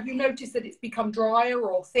changed? Have you noticed that it's become drier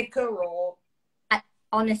or thicker or?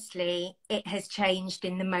 Honestly, it has changed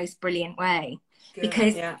in the most brilliant way. Good,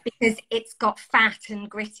 because it's got fat and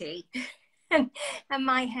gritty. and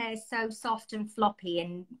my hair is so soft and floppy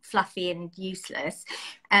and fluffy and useless.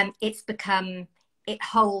 It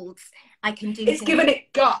holds. I can do. It's given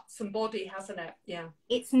it guts and body, hasn't it? Yeah.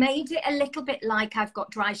 It's made it a little bit like I've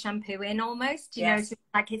got dry shampoo in almost. You know, so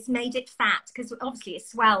like it's made it fat because obviously it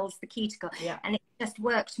swells the cuticle, and it just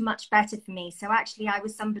worked much better for me. So actually I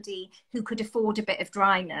was somebody who could afford a bit of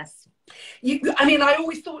dryness. I mean, I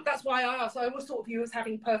always thought, that's why I asked, I always thought of you as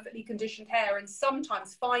having perfectly conditioned hair, and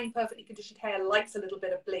sometimes fine, perfectly conditioned hair likes a little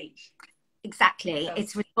bit of bleach. Exactly.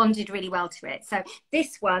 It's responded really well to it. So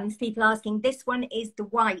this one, people asking, this one is the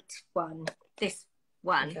white one, this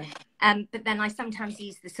one. Okay. But then I sometimes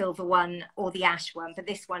use the silver one or the ash one, but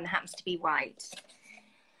this one happens to be white.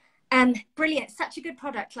 Brilliant. Such a good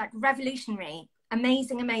product, like revolutionary.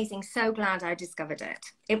 Amazing, amazing. So glad I discovered it.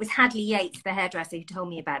 It was Hadley Yates, the hairdresser, who told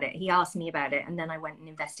me about it. He asked me about it, and then I went and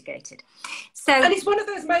investigated. So, and it's one of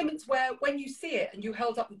those moments where when you see it and you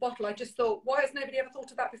held up the bottle, I just thought, why has nobody ever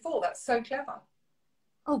thought of that before? That's so clever.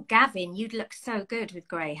 Oh, Gavin, you'd look so good with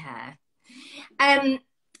grey hair.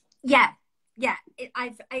 Yeah.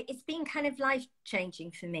 It's been kind of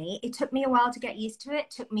life-changing for me. It took me a while to get used to it.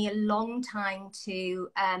 It took me a long time to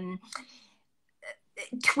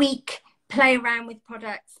tweak, play around with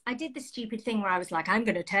products. I did the stupid thing where I was like, I'm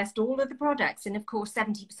going to test all of the products. And of course,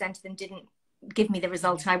 70% of them didn't give me the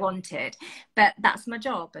result I wanted. But that's my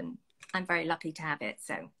job, and I'm very lucky to have it.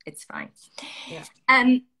 So it's fine. Yeah.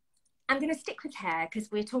 I'm going to stick with hair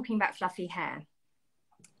because we're talking about fluffy hair.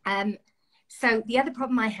 So the other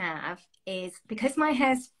problem I have is because my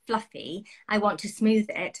hair's fluffy, I want to smooth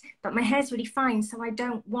it, but my hair's really fine, so I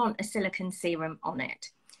don't want a silicone serum on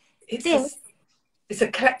it. It's a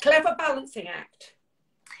clever balancing act.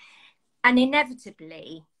 And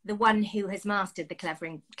inevitably, the one who has mastered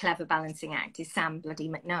the clever balancing act is Sam Bloody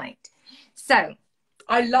McKnight. So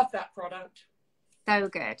I love that product. So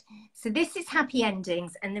good. So this is Happy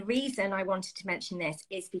Endings, and the reason I wanted to mention this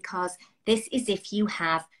is because this is if you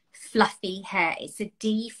have fluffy hair. It's a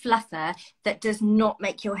defluffer that does not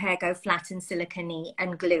make your hair go flat and silicone-y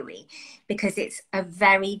and gluey, because it's a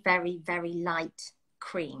very, very, very light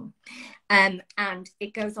cream. And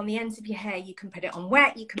it goes on the ends of your hair. You can put it on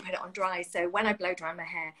wet, you can put it on dry. So when I blow dry my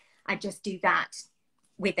hair, I just do that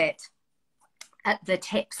with it at the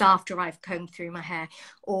tips after I've combed through my hair,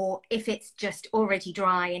 or if it's just already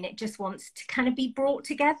dry and it just wants to kind of be brought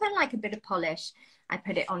together like a bit of polish, I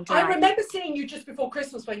put it on dry. I remember seeing you just before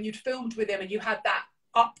Christmas when you'd filmed with him and you had that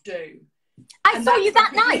updo. I saw you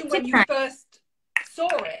that night. When you first saw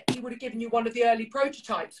it, he would have given you one of the early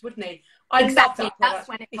prototypes, wouldn't he? I love that product. That's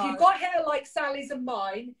when if you've got hair like Sally's and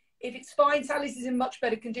mine, if it's fine, Sally's is in much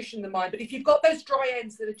better condition than mine. But if you've got those dry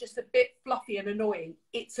ends that are just a bit fluffy and annoying,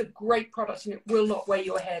 it's a great product and it will not weigh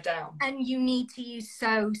your hair down. And you need to use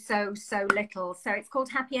so little. So it's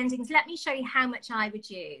called Happy Endings. Let me show you how much I would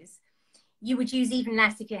use. You would use even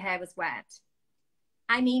less if your hair was wet.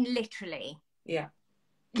 I mean, literally. Yeah.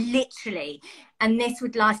 Literally. And this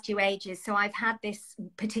would last you ages. So I've had this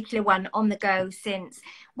particular one on the go since,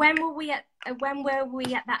 when were we at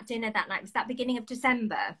that dinner that night? Was that beginning of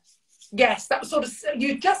December? Yes, that was sort of,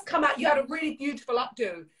 you'd just come out, you had a really beautiful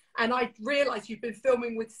updo, and I realised you'd been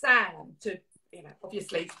filming with Sam to, you know,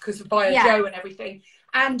 obviously because of Joe and everything.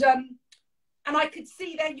 And I could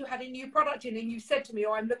see then you had a new product in, and you said to me,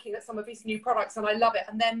 oh, I'm looking at some of his new products and I love it.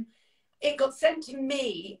 And then it got sent to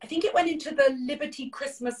me. I think it went into the Liberty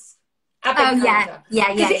Christmas advent calendar. Yeah.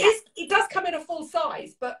 It does come in a full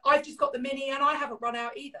size, but I've just got the mini and I haven't run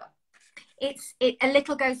out either. A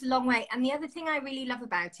little goes a long way. And the other thing I really love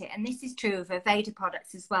about it, and this is true of Aveda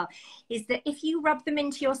products as well, is that if you rub them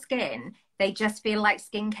into your skin, they just feel like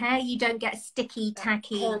skincare. You don't get sticky,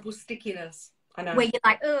 tacky, horrible stickiness. I know. Where you're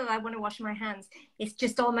like, oh, I want to wash my hands. It's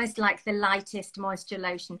just almost like the lightest moisture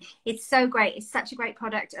lotion. It's so great. It's such a great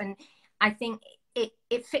product. And I think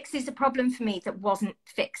it fixes a problem for me that wasn't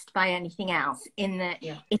fixed by anything else, in that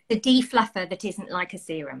it's a defluffer that isn't like a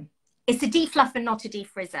serum. It's a defluffer, not a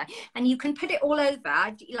defrizzer. And you can put it all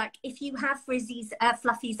over. Like if you have frizzies,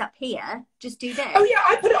 fluffies up here, just do this. Oh yeah,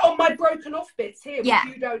 I put it on my broken off bits here,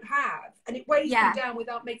 which you don't have. And it weighs me down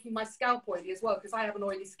without making my scalp oily as well, because I have an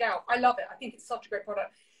oily scalp. I love it. I think it's such a great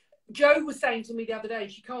product. Jo was saying to me the other day,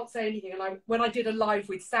 she can't say anything. And when I did a live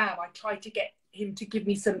with Sam, I tried to get him to give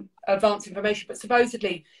me some advanced information. But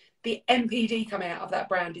supposedly the MPD coming out of that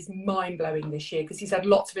brand is mind-blowing this year, because he's had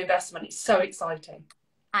lots of investment. It's so exciting.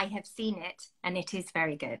 I have seen it, and it is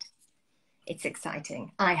very good. It's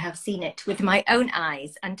exciting. I have seen it with my own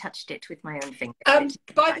eyes and touched it with my own fingers.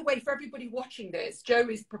 By the way, for everybody watching this, Jo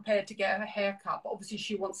is prepared to get her hair cut, but obviously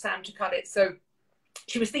she wants Sam to cut it. So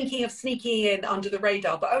she was thinking of sneaking in under the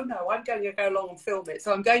radar, but oh no, I'm going to go along and film it.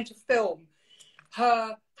 So I'm going to film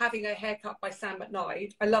her having her hair cut by Sam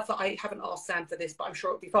McKnight. I love that I haven't asked Sam for this, but I'm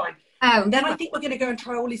sure it'll be fine. And then I think we're going to go and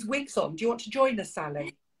try all his wigs on. Do you want to join us,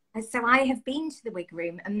 Sally? So I have been to the wig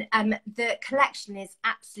room, and the collection is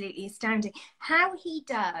absolutely astounding. How he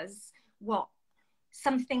does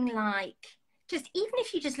something like just, even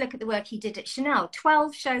if you just look at the work he did at Chanel,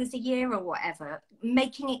 12 shows a year or whatever,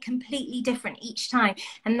 making it completely different each time.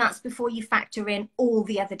 And that's before you factor in all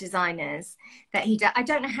the other designers that he does. I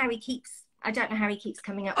don't know how he keeps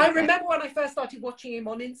coming up with I remember when I first started watching him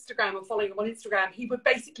on Instagram and following him on Instagram, he would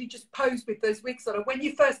basically just pose with those wigs on. And when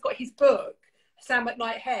you first got his book, Sam at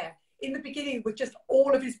Night Hair, in the beginning with just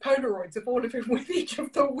all of his Polaroids of all of him with each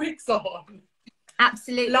of the wigs on.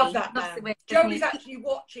 Absolutely. Love that, man. Joe is actually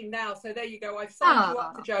watching now, so there you go. I've signed you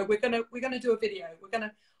up to Joe. We're gonna do a video.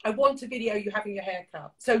 I want a video you having your hair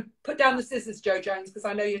cut. So put down the scissors, Joe Jones, because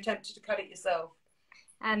I know you're tempted to cut it yourself.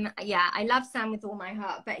 Yeah, I love Sam with all my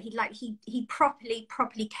heart, but he properly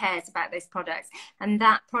cares about those products, and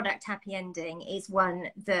that product Happy Ending is one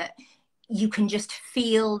that you can just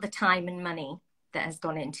feel the time and money that has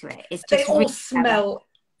gone into it. It's just, they all smell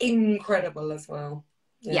incredible as well.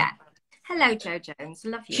 Yeah. Hello, Joe Jones.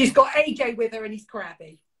 Love you. She's got AJ with her and he's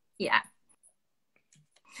crabby. Yeah.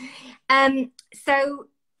 So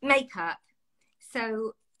makeup.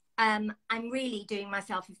 So I'm really doing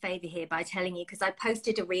myself a favour here by telling you, because I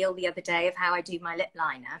posted a reel the other day of how I do my lip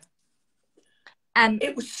liner.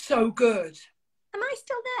 It was so good. Am I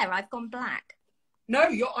still there? I've gone black. No,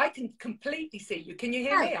 I can completely see you. Can you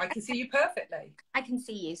hear me? I can see you perfectly. I can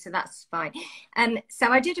see you, so that's fine. So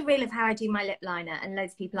I did a reel of how I do my lip liner, and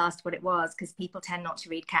loads of people asked what it was, because people tend not to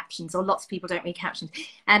read captions, or lots of people don't read captions.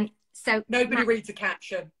 So nobody reads a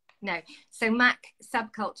caption. No. So MAC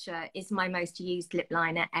Subculture is my most used lip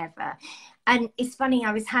liner ever. And it's funny,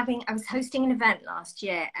 I was hosting an event last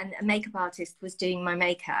year, and a makeup artist was doing my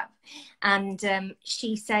makeup. And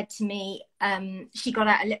she said to me, she got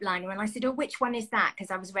out a lip liner, and I said, oh, which one is that?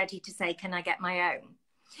 Because I was ready to say, can I get my own?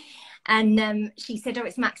 And she said, oh,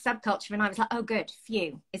 it's MAC Subculture. And I was like, oh, good,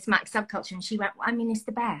 phew, it's MAC Subculture. And she went, well, I mean, it's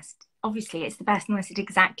the best. Obviously, it's the best. And I said,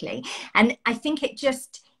 exactly. And I think it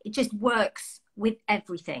just works with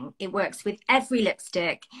everything. It works with every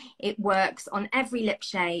lipstick. It works on every lip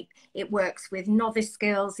shape. It works with novice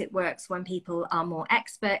skills. It works when people are more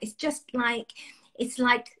expert. It's just like, it's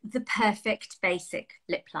like the perfect basic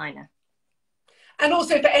lip liner. And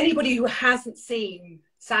also for anybody who hasn't seen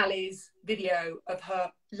Sally's video of her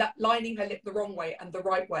lining her lip the wrong way and the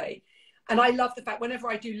right way. And I love the fact whenever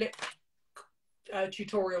I do lip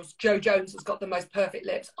tutorials, Joe Jones has got the most perfect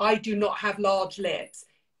lips. I do not have large lips.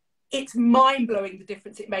 It's mind-blowing the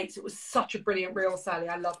difference it makes. It was such a brilliant reel, Sally.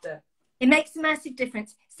 I loved it. It makes a massive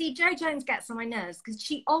difference. See, Joe Jones gets on my nerves because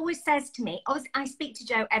she always says to me, I speak to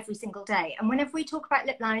Joe every single day, and whenever we talk about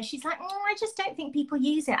lip liner, she's like, oh, I just don't think people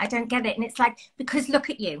use it. I don't get it. And it's like, because look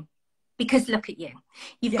at you. Because look at you.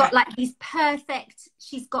 You've got like these perfect,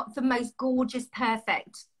 she's got the most gorgeous,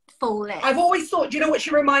 perfect full lips. I've always thought, do you know what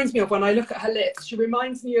she reminds me of when I look at her lips? She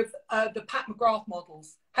reminds me of the Pat McGrath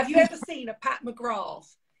models. Have you ever seen a Pat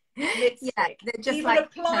McGrath lipstick? Yeah, they're just even like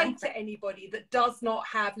applied to anybody that does not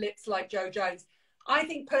have lips like Joe Jones? I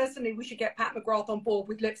think personally we should get Pat McGrath on board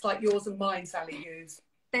with lips like yours and mine, Sally Hughes.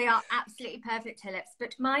 They are absolutely perfect, her lips,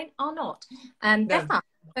 but mine are not. No. They're fun,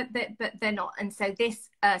 but they're not. And so this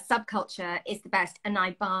Subculture is the best, and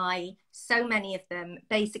I buy so many of them.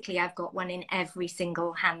 Basically, I've got one in every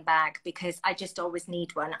single handbag because I just always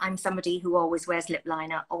need one. I'm somebody who always wears lip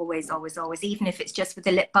liner, always, always, always. Even if it's just with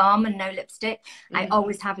a lip balm and no lipstick, I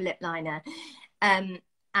always have a lip liner. And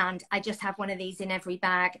I just have one of these in every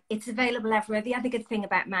bag. It's available everywhere. The other good thing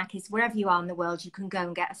about MAC is wherever you are in the world, you can go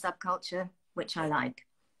and get a Subculture, which I like.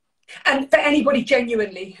 And for anybody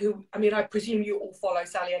genuinely who, I mean, I presume you all follow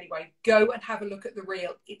Sally anyway, go and have a look at the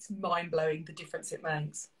reel. It's mind-blowing, the difference it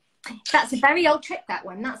makes. That's a very old trick, that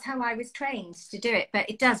one. That's how I was trained to do it, but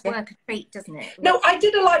it does work a treat, doesn't it? No, I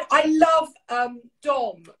did a live. I love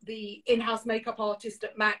Dom, the in-house makeup artist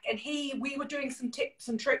at MAC, and we were doing some tips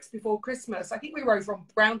and tricks before Christmas. I think we were over on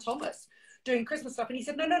Brown Thomas doing Christmas stuff, and he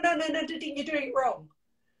said, no, you're doing it wrong.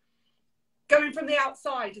 Going from the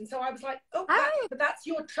outside. And so I was like, but that's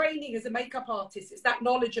your training as a makeup artist. It's that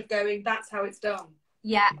knowledge of going, that's how it's done.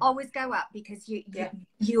 Yeah, always go up because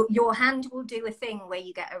your hand will do a thing where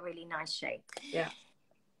you get a really nice shape. Yeah.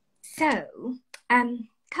 So,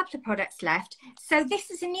 couple of products left. So this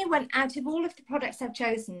is a new one out of all of the products I've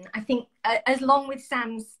chosen. I think along with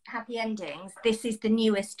Sam's Happy Endings, this is the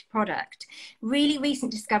newest product. Really recent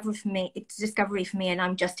discovery for me. It's a discovery for me, and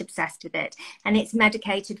I'm just obsessed with it. And it's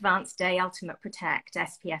Medicated Advanced Day Ultimate Protect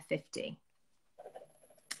SPF 50.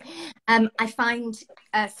 I find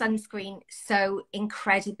sunscreen so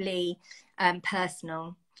incredibly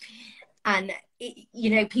personal, and you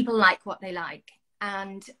know, people like what they like.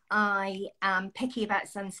 and I am picky about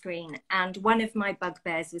sunscreen. And one of my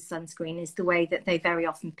bugbears with sunscreen is the way that they very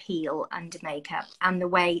often peel under makeup and the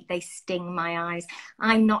way they sting my eyes.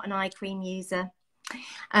 I'm not an eye cream user.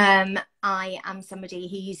 I am somebody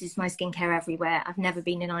who uses my skincare everywhere. I've never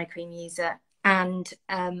been an eye cream user, and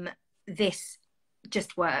this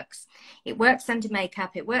just works. It works under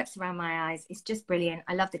makeup, it works around my eyes. It's just brilliant.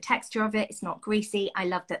 I love the texture of it. It's not greasy. I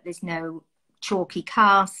love that there's no chalky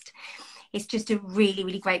cast. It's just a really,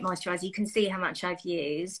 really great moisturizer. You can see how much I've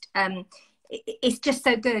used. It's just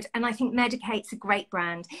so good. And I think Medicate's a great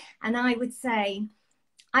brand. And I would say,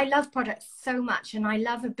 I love products so much, and I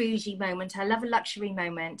love a bougie moment. I love a luxury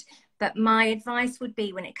moment. But my advice would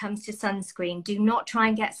be, when it comes to sunscreen, do not try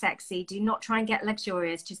and get sexy. Do not try and get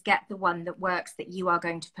luxurious. Just get the one that works, that you are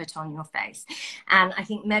going to put on your face. And I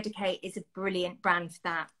think Medicate is a brilliant brand for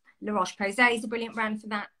that. La Roche-Posay is a brilliant brand for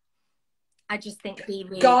that. I just think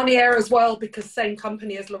Garnier as well, because same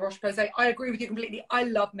company as La Roche-Posay. I agree with you completely. I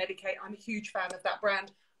love Medicate. I'm a huge fan of that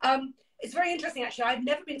brand. It's very interesting, actually. I've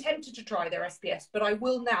never been tempted to try their SPF, but I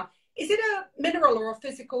will now. Is it a mineral or a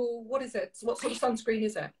physical? What is it? What sort of sunscreen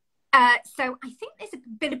is it? So I think there's a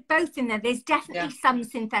bit of both in there. There's definitely some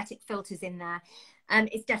synthetic filters in there.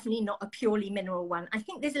 It's definitely not a purely mineral one. I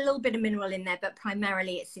think there's a little bit of mineral in there, but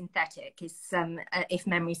primarily it's synthetic, if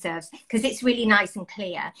memory serves, because it's really nice and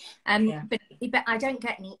clear. But I don't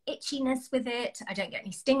get any itchiness with it. I don't get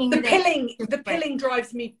any stinging with it. The pilling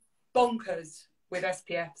drives me bonkers with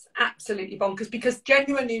SPFs, absolutely bonkers, because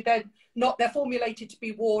genuinely they're formulated to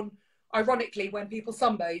be worn, ironically, when people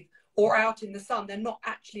sunbathe or out in the sun. They're not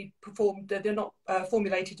actually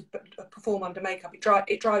formulated to perform under makeup.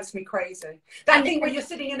 It drives me crazy. That thing where you're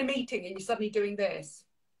sitting in a meeting and you're suddenly doing this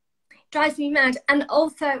drives me mad. And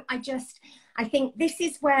also I think this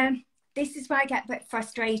is where I get a bit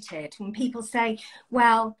frustrated when people say,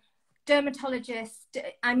 well, dermatologists,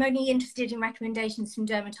 I'm only interested in recommendations from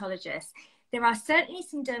dermatologists. There are certainly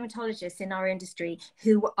some dermatologists in our industry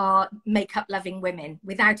who are makeup loving women,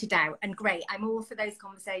 without a doubt, and great. I'm all for those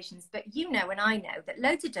conversations. But you know, and I know that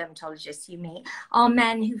loads of dermatologists you meet are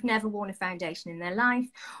men who've never worn a foundation in their life,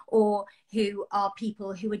 or who are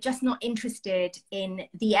people who are just not interested in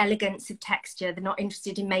the elegance of texture. They're not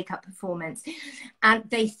interested in makeup performance. And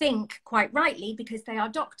they think, quite rightly, because they are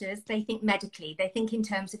doctors, they think medically, they think in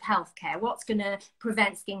terms of healthcare. What's going to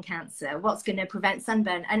prevent skin cancer? What's going to prevent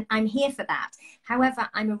sunburn? And I'm here for that. However,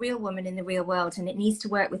 I'm a real woman in the real world, and it needs to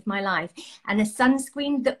work with my life. And a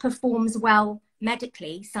sunscreen that performs well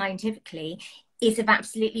medically, scientifically, is of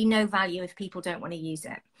absolutely no value if people don't want to use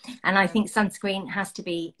it. And I think sunscreen has to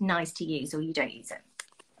be nice to use, or you don't use it.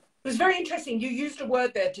 It was very interesting. You used a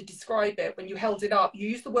word there to describe it when you held it up. You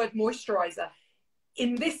used the word moisturiser.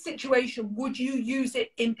 In this situation, would you use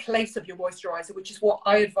it in place of your moisturiser, which is what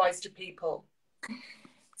I advise to people?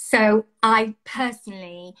 So I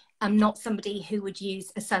personally am not somebody who would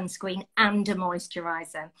use a sunscreen and a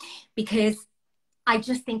moisturiser, because I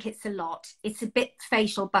just think it's a lot. It's a bit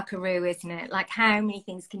facial buckaroo, isn't it? Like, how many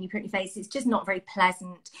things can you put in your face? It's just not very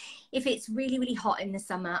pleasant. If it's really, really hot in the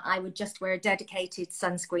summer, I would just wear a dedicated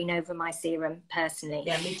sunscreen over my serum, personally.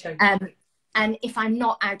 Yeah, me too. And if I'm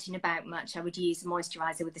not out and about much, I would use a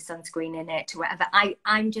moisturiser with a sunscreen in it or whatever.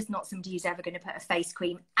 I'm just not somebody who's ever going to put a face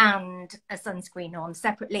cream and a sunscreen on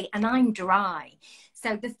separately. And I'm dry.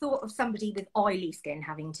 So the thought of somebody with oily skin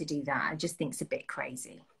having to do that, I just think is a bit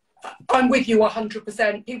crazy. I'm with you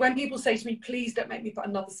 100%. When people say to me, please don't make me put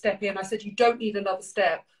another step in, I said, you don't need another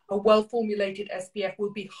step. A well-formulated SPF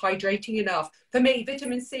will be hydrating enough. For me,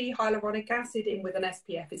 vitamin C, hyaluronic acid in with an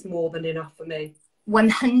SPF is more than enough for me.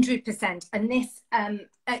 100%. And this,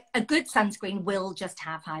 a good sunscreen will just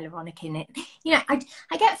have hyaluronic in it. You know,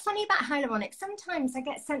 I get funny about hyaluronic. Sometimes I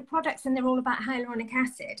get sent products and they're all about hyaluronic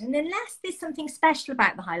acid. And unless there's something special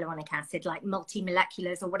about the hyaluronic acid, like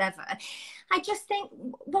multi-moleculars or whatever, I just think,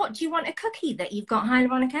 what do you want, a cookie that you've got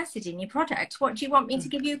hyaluronic acid in your product? What do you want me to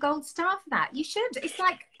give you a gold star for that? You should. It's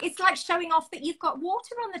like showing off that you've got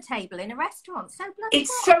water on the table in a restaurant. So bloody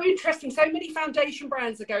It's so interesting. So many foundation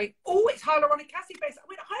brands are going, oh, it's hyaluronic acid based. I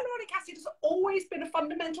mean, hyaluronic acid has always been a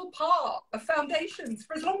fundamental part of foundations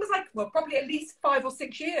for as long as probably at least 5 or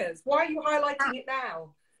 6 years. Why are you highlighting it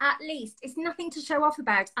now? At least it's nothing to show off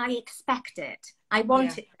about. I expect it. I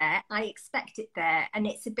want it there. I expect it there. And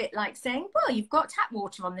it's a bit like saying, well, you've got tap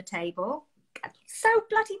water on the table. So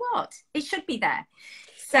bloody what? It should be there.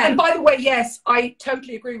 So, and by the way, yes, I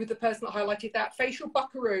totally agree with the person that highlighted that. Facial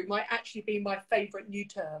buckaroo might actually be my favourite new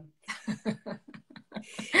term.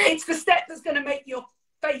 It's the step that's going to make your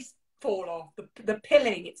face fall off, the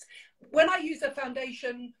pilling. It's when I use a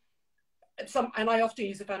foundation, and I often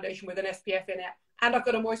use a foundation with an SPF in it, and I've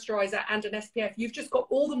got a moisturiser and an SPF, you've just got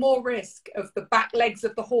all the more risk of the back legs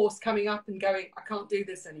of the horse coming up and going, I can't do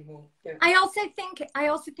this anymore. Yeah. I also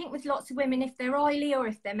think with lots of women, if they're oily or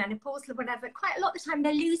if they're menopausal or whatever, quite a lot of the time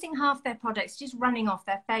they're losing half their products just running off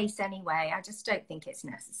their face anyway. I just don't think it's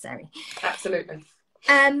necessary. Absolutely.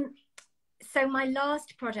 So my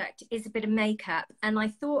last product is a bit of makeup, and I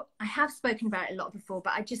thought, I have spoken about it a lot before,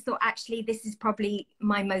 but I just thought actually this is probably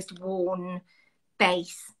my most worn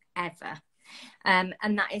base ever. And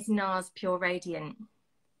that is NARS Pure Radiant.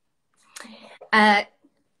 I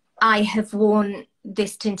have worn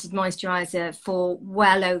this tinted moisturiser for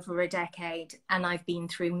well over a decade, and I've been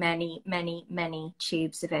through many, many, many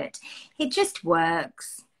tubes of it. It just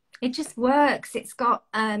works. It just works. It's got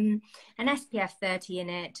an SPF 30 in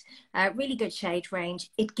it, really good shade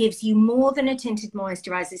range. It gives you more than a tinted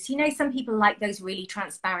moisturiser. So, you know, some people like those really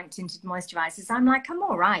transparent tinted moisturisers. I'm like, I'm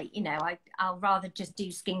all right. You know, I'll rather just do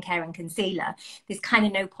skincare and concealer. There's kind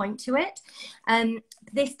of no point to it.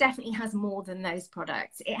 This definitely has more than those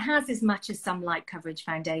products. It has as much as some light coverage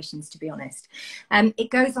foundations, to be honest.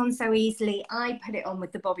 It goes on so easily. I put it on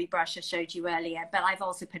with the bobby brush I showed you earlier, but I've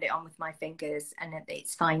also put it on with my fingers, and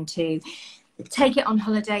it's fine too. Take it on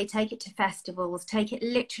holiday, take it to festivals, take it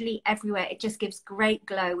literally everywhere. It just gives great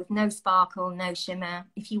glow with no sparkle, no shimmer.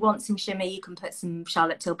 If you want some shimmer, you can put some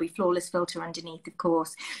Charlotte Tilbury Flawless Filter underneath, of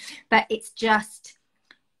course. But it's just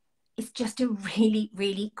a really,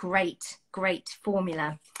 really great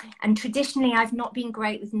formula. And traditionally, I've not been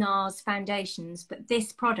great with NARS foundations, but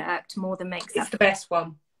this product more than makes up. It's the best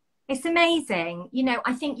one. It's amazing. You know,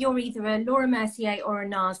 I think you're either a Laura Mercier or a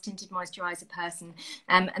NARS tinted moisturiser person.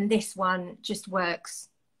 And this one just works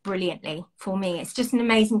brilliantly for me. It's just an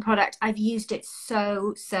amazing product. I've used it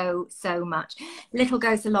so much. Little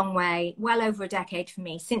goes a long way. Well over a decade for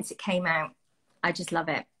me since it came out. I just love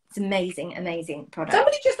it. It's amazing, amazing product.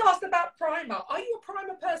 Somebody just asked about primer. Are you a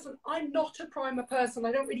primer person? I'm not a primer person.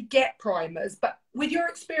 I don't really get primers. But with your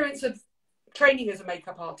experience of training as a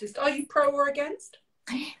makeup artist, are you pro or against?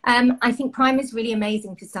 I think primer is really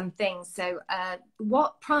amazing for some things. So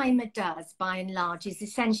what primer does by and large is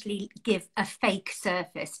essentially give a fake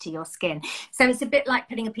surface to your skin. So it's a bit like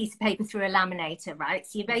putting a piece of paper through a laminator, right?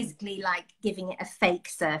 So you're basically like giving it a fake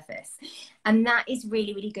surface. And that is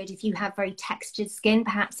really, really good if you have very textured skin.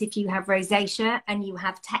 Perhaps if you have rosacea and you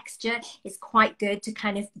have texture, it's quite good to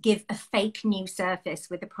kind of give a fake new surface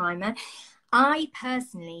with a primer. I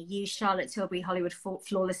personally use Charlotte Tilbury Hollywood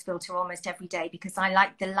Flawless Filter almost every day because I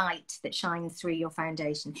like the light that shines through your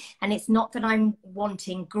foundation. And it's not that I'm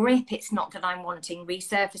wanting grip. It's not that I'm wanting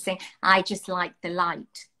resurfacing. I just like the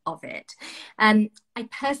light of it. I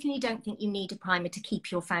personally don't think you need a primer to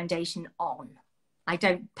keep your foundation on. I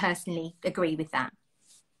don't personally agree with that.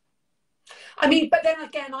 I mean, but then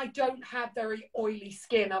again, I don't have very oily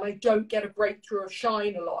skin and I don't get a breakthrough of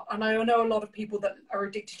shine a lot. And I know a lot of people that are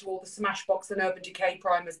addicted to all the Smashbox and Urban Decay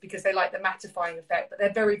primers because they like the mattifying effect, but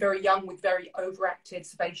they're very, very young with very overactive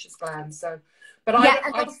sebaceous glands. So, but yeah,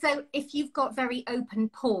 and also if you've got very open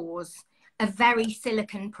pores, a very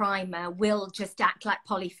silicone primer will just act like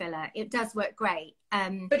polyfiller. It does work great.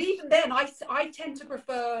 But even then, I tend to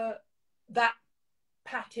prefer that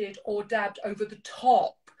patted or dabbed over the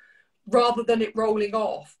top rather than it rolling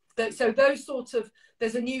off. So those sorts of,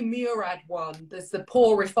 there's a new Murad one, there's the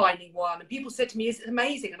pore refining one, and people said to me, is it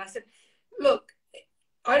amazing? And I said, look,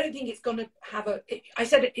 I don't think it's going to have I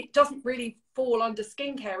said it doesn't really fall under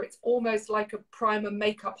skincare. It's almost like a primer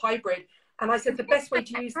makeup hybrid. And I said the best way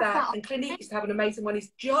to use that, and Clinique used to have an amazing one, is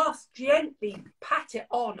just gently pat it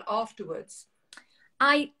on afterwards.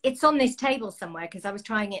 It's on this table somewhere because I was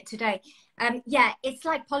trying it today. Yeah, it's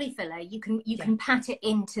like polyfiller. You can pat it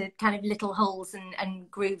into kind of little holes and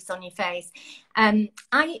grooves on your face. I'm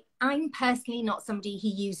personally not somebody who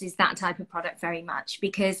uses that type of product very much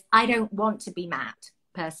because I don't want to be matte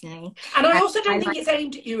personally. And I also don't think it's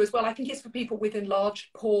aimed at you as well. I think it's for people with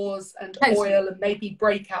enlarged pores and oil and maybe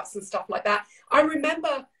breakouts and stuff like that. I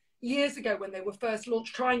remember years ago when they were first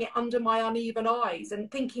launched, trying it under my uneven eyes and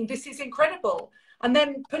thinking this is incredible. And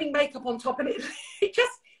then putting makeup on top and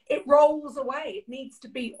it rolls away. It needs to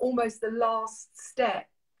be almost the last step,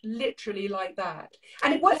 literally like that.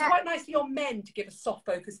 And it works quite nicely on men to give a soft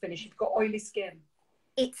focus finish if you've got oily skin.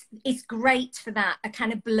 It's great for that, a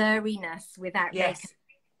kind of blurriness without makeup.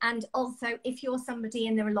 And also, if you're somebody,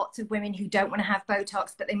 and there are lots of women who don't want to have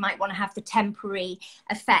Botox, but they might want to have the temporary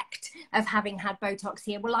effect of having had Botox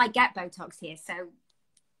here. Well, I get Botox here, so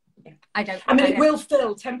I don't. I mean, it will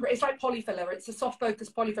fill temporarily. It's like polyfiller. It's a soft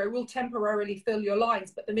focus polyfiller. It will temporarily fill your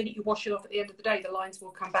lines, but the minute you wash it off at the end of the day, the lines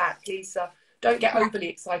will come back. Please don't get overly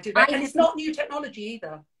excited. And it's not new technology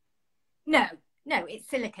either. No, No, it's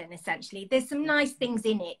silicone, essentially. There's some nice things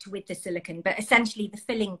in it with the silicone, but essentially the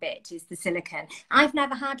filling bit is the silicone. I've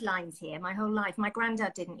never had lines here my whole life. My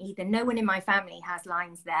granddad didn't either. No one in my family has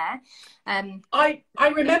lines there. I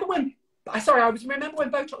remember when, remember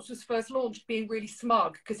when Botox was first launched being really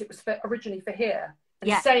smug because it was originally for here,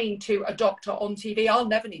 and saying to a doctor on TV, I'll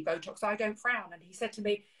never need Botox, I don't frown. And he said to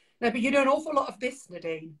me, no, but you do an awful lot of this,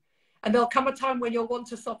 Nadine. And there'll come a time when you'll want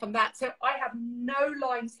to soften that. So I have no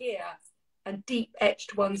lines here and deep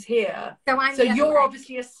etched ones here. So you're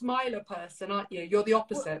obviously a smiler person, aren't you? You're the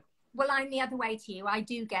opposite. Well, I'm the other way to you. I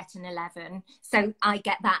do get an 11, so I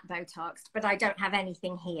get that Botoxed, but I don't have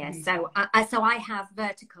anything here. So I have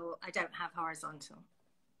vertical, I don't have horizontal.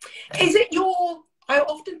 Is it your... I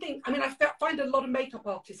often think, I mean, I find a lot of makeup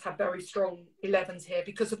artists have very strong 11s here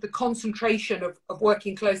because of the concentration of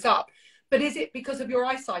working close up. But is it because of your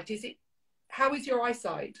eyesight? How is your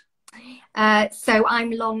eyesight? So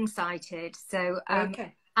I'm long-sighted, so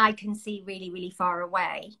I can see really, really far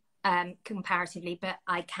away comparatively, but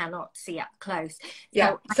I cannot see up close.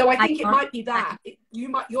 So I think it might be that.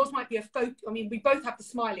 Yours might be a focus. I mean, we both have the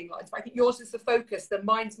smiling lines, but I think yours is the focus. Then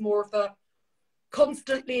mine's more of the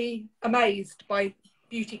constantly amazed by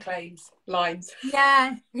beauty claims lines.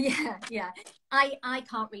 Yeah. I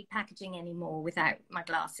can't read packaging anymore without my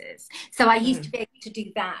glasses. So I used to be able to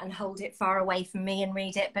do that and hold it far away from me and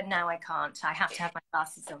read it, but now I can't. I have to have my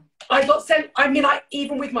glasses on. I got sent,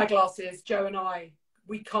 even with my glasses, Joe and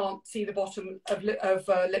we can't see the bottom of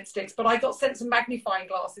lipsticks, but I got sent some magnifying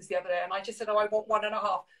glasses the other day and I just said, I want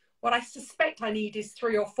 1.5. What I suspect I need is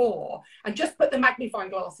 3 or 4, and just put the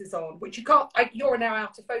magnifying glasses on, which you can't, you're now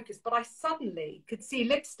out of focus, but I suddenly could see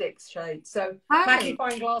lipsticks shades. So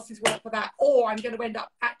magnifying glasses work for that, or I'm going to end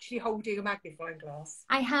up actually holding a magnifying glass.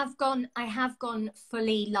 I have gone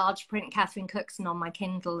fully large print Catherine Cookson on my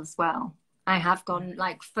Kindle as well. I have gone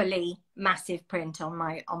like fully massive print on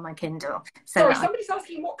my Kindle. So sorry, somebody's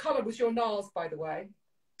asking what colour was your NARS, by the way.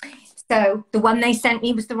 So the one they sent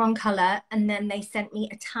me was the wrong colour, and then they sent me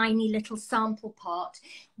a tiny little sample pot.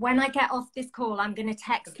 When I get off this call, I'm going to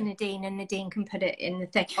text Nadine, and Nadine can put it in the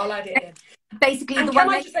thing. I'll add it in. Basically, and the one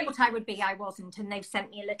they thought I would be, I wasn't, and they've sent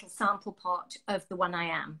me a little sample pot of the one I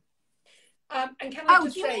am. And can I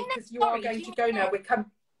just say, because you are going to go now,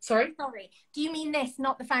 Sorry? Sorry. Do you mean this,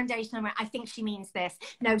 not the foundation I'm wearing? I think she means this.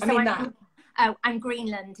 No, so I'm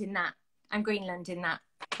Greenland in that. I'm Greenland in that.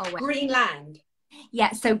 Greenland?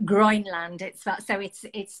 Yeah, so Groenland.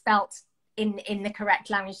 It's spelt in the correct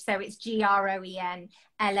language. So it's Groenland.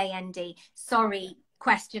 Sorry,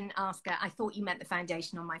 question asker. I thought you meant the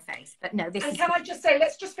foundation on my face, but no. This. And can I just say,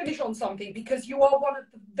 let's just finish on something, because you are one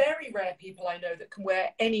of the very rare people I know that can wear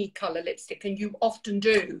any colour lipstick, and you often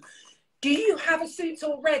do. Do you have a Suits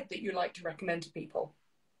or Red that you like to recommend to people?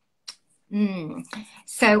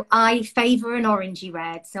 So I favour an orangey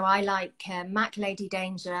red. So I like MAC Lady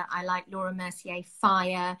Danger. I like Laura Mercier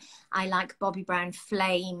Fire. I like Bobbi Brown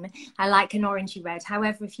Flame. I like an orangey red.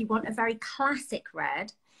 However, if you want a very classic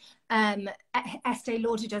red, Estee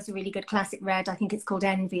Lauder does a really good classic red. I think it's called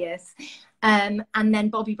Envious. And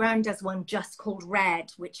then Bobbi Brown does one just called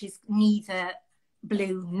Red, which is neither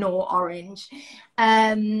blue nor orange.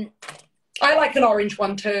 I like an orange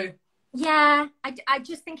one too. Yeah, I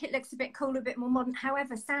just think it looks a bit cooler, a bit more modern.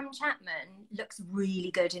 However, Sam Chapman looks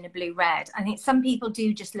really good in a blue red. I think some people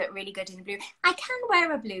do just look really good in a blue. I can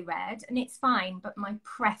wear a blue red and it's fine, but my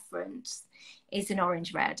preference is an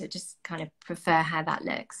orange red. I just kind of prefer how that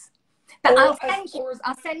looks. But I'll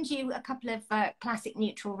send you a couple of classic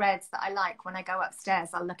neutral reds that I like when I go upstairs.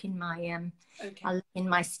 I'll look in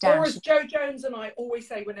my stash. Or as Joe Jones and I always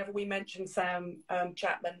say whenever we mention Sam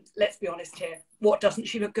Chapman, let's be honest here, what doesn't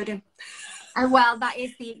she look good in? Oh well, that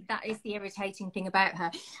is the irritating thing about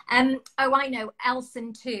her. Oh, I know,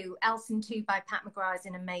 Elson 2 by Pat McGrath is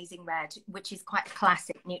an amazing red, which is quite a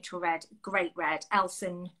classic neutral red, great red.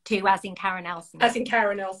 Elson 2, as in Karen Elson. As in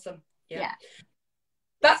Karen Elson. Yeah.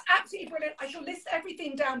 That's absolutely brilliant. I shall list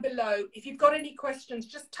everything down below. If you've got any questions,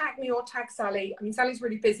 just tag me or tag Sally. I mean, Sally's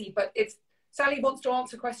really busy, but if Sally wants to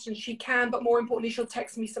answer questions, she can. But more importantly, she'll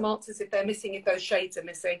text me some answers if they're missing, if those shades are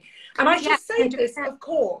missing. And I should say this, of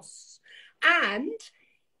course. And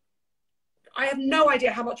I have no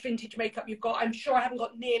idea how much vintage makeup you've got. I'm sure I haven't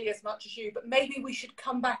got nearly as much as you, but maybe we should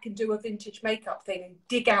come back and do a vintage makeup thing and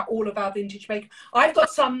dig out all of our vintage makeup. I've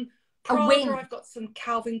got some Prada, I've got some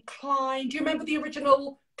Calvin Klein. Do you remember the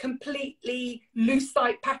original completely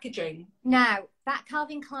lucite packaging? No, that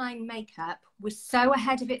Calvin Klein makeup was so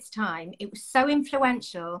ahead of its time. It was so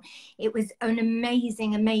influential. It was an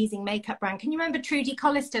amazing, amazing makeup brand. Can you remember Trudy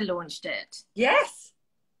Collister launched it? Yes.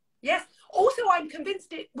 Yes. Also, I'm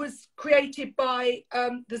convinced it was created by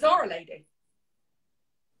the Zara lady.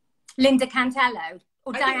 Linda Cantello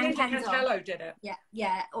or I Diane think Linda Kendall. Cantello did it. Yeah,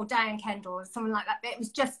 yeah, or Diane Kendall or someone like that. But it was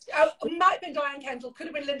just... Oh, it might have been Diane Kendall, could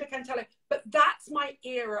have been Linda Cantello, but that's my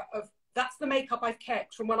era of, that's the makeup I've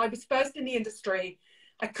kept from when I was first in the industry.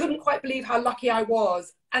 I couldn't quite believe how lucky I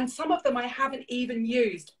was. And some of them I haven't even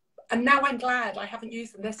used. And now I'm glad I haven't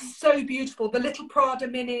used them. They're so beautiful. The little Prada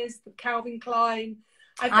minis, the Calvin Klein.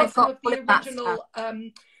 I've got some of the original,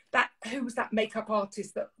 who was that makeup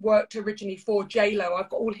artist that worked originally for J-Lo? I've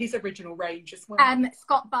got all his original range as well.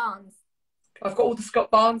 Scott Barnes. I've got all the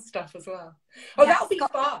Scott Barnes stuff as well. Oh, yeah, that'll be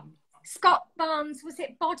fun. Scott Barnes, was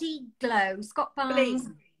it Body Glow? Scott Barnes.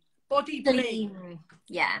 Body Bling.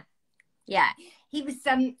 Yeah. Yeah. He was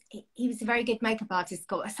a very good makeup artist.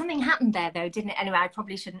 Something happened there though, didn't it? Anyway, I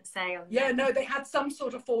probably shouldn't say on Yeah, no, they had some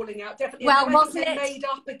sort of falling out, definitely. Well, wasn't it it made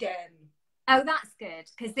up again? Oh, that's good,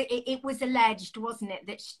 because it was alleged, wasn't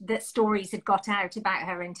it, that stories had got out about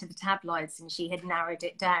her into the tabloids and she had narrowed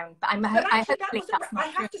it down. But I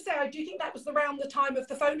have to say, I do think that was around the time of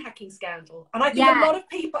the phone hacking scandal. And I think a lot of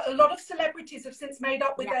people, a lot of celebrities have since made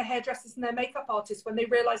up with their hairdressers and their makeup artists when they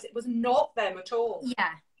realised it was not them at all. Yeah.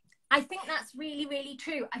 I think that's really, really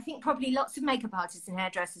true. I think probably lots of makeup artists and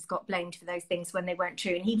hairdressers got blamed for those things when they weren't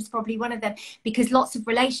true. And he was probably one of them, because lots of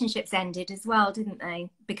relationships ended as well, didn't they?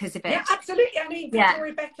 Because of it. Yeah, absolutely. I mean,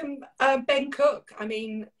 Victoria Beckham, Ben Cook, I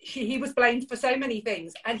mean, he was blamed for so many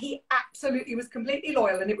things. And he absolutely was completely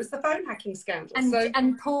loyal. And it was the phone hacking scandal.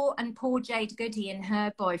 And poor Jade Goody and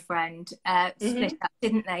her boyfriend split up,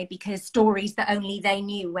 didn't they? Because stories that only they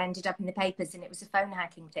knew ended up in the papers and it was a phone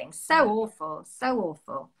hacking thing. So awful, so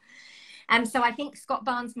awful. So I think Scott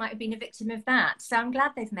Barnes might have been a victim of that. So I'm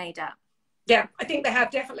glad they've made up. Yeah, I think they have,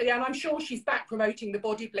 definitely. And I'm sure she's back promoting the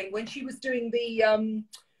Body Bling. When she was doing the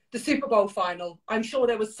Super Bowl final, I'm sure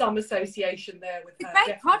there was some association there with her. It's a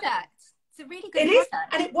great product. It's a really good product. It is,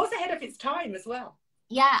 and it was ahead of its time as well.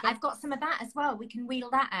 Yeah, I've got some of that as well. We can wheel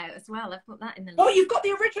that out as well. I've put that in the list. Oh, you've got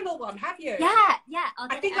the original one, have you? Yeah, yeah.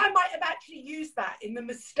 I think I might have actually used that in the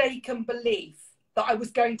mistaken belief that I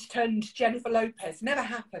was going to turn into Jennifer Lopez. Never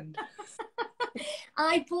happened.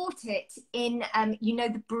 I bought it in, you know,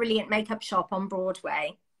 the brilliant makeup shop on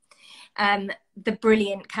Broadway. The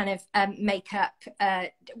brilliant kind of makeup,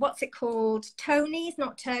 what's it called? Tony's,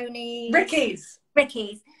 not Tony's. Ricky's.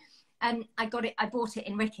 Ricky's. I bought it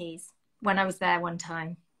in Ricky's when I was there one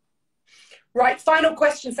time. Right, final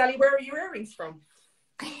question, Sally. Where are your earrings from?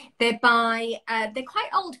 They're quite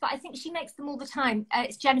old, but I think she makes them all the time.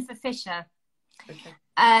 It's Jennifer Fisher.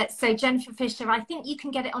 Okay. So Jennifer Fisher, I think you can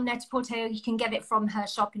get it on Net-a-Porter, or you can get it from her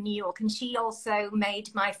shop in New York. And she also made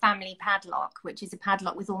my family padlock, which is a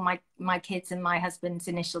padlock with all my kids and my husband's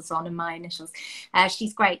initials on and my initials.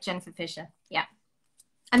 She's great, Jennifer Fisher. Yeah.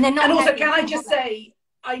 And they're not. And also, can I just say,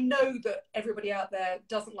 I know that everybody out there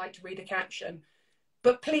doesn't like to read a caption,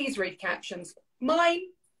 but please read captions. Mine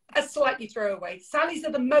are slightly throwaway. Sally's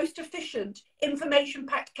are the most efficient,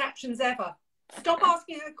 information-packed captions ever. Stop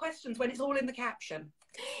asking her questions when it's all in the caption.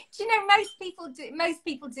 Do you know, most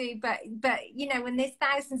people do, but you know, when there's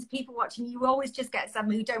thousands of people watching, you always just get some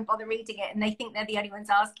who don't bother reading it and they think they're the only ones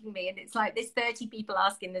asking me, and it's like there's 30 people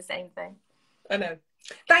asking the same thing. I know.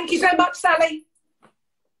 Thank you so much, Sally.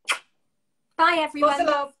 Bye everyone. Lots of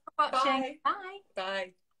love. Thanks for watching. Bye. Bye.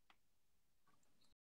 Bye.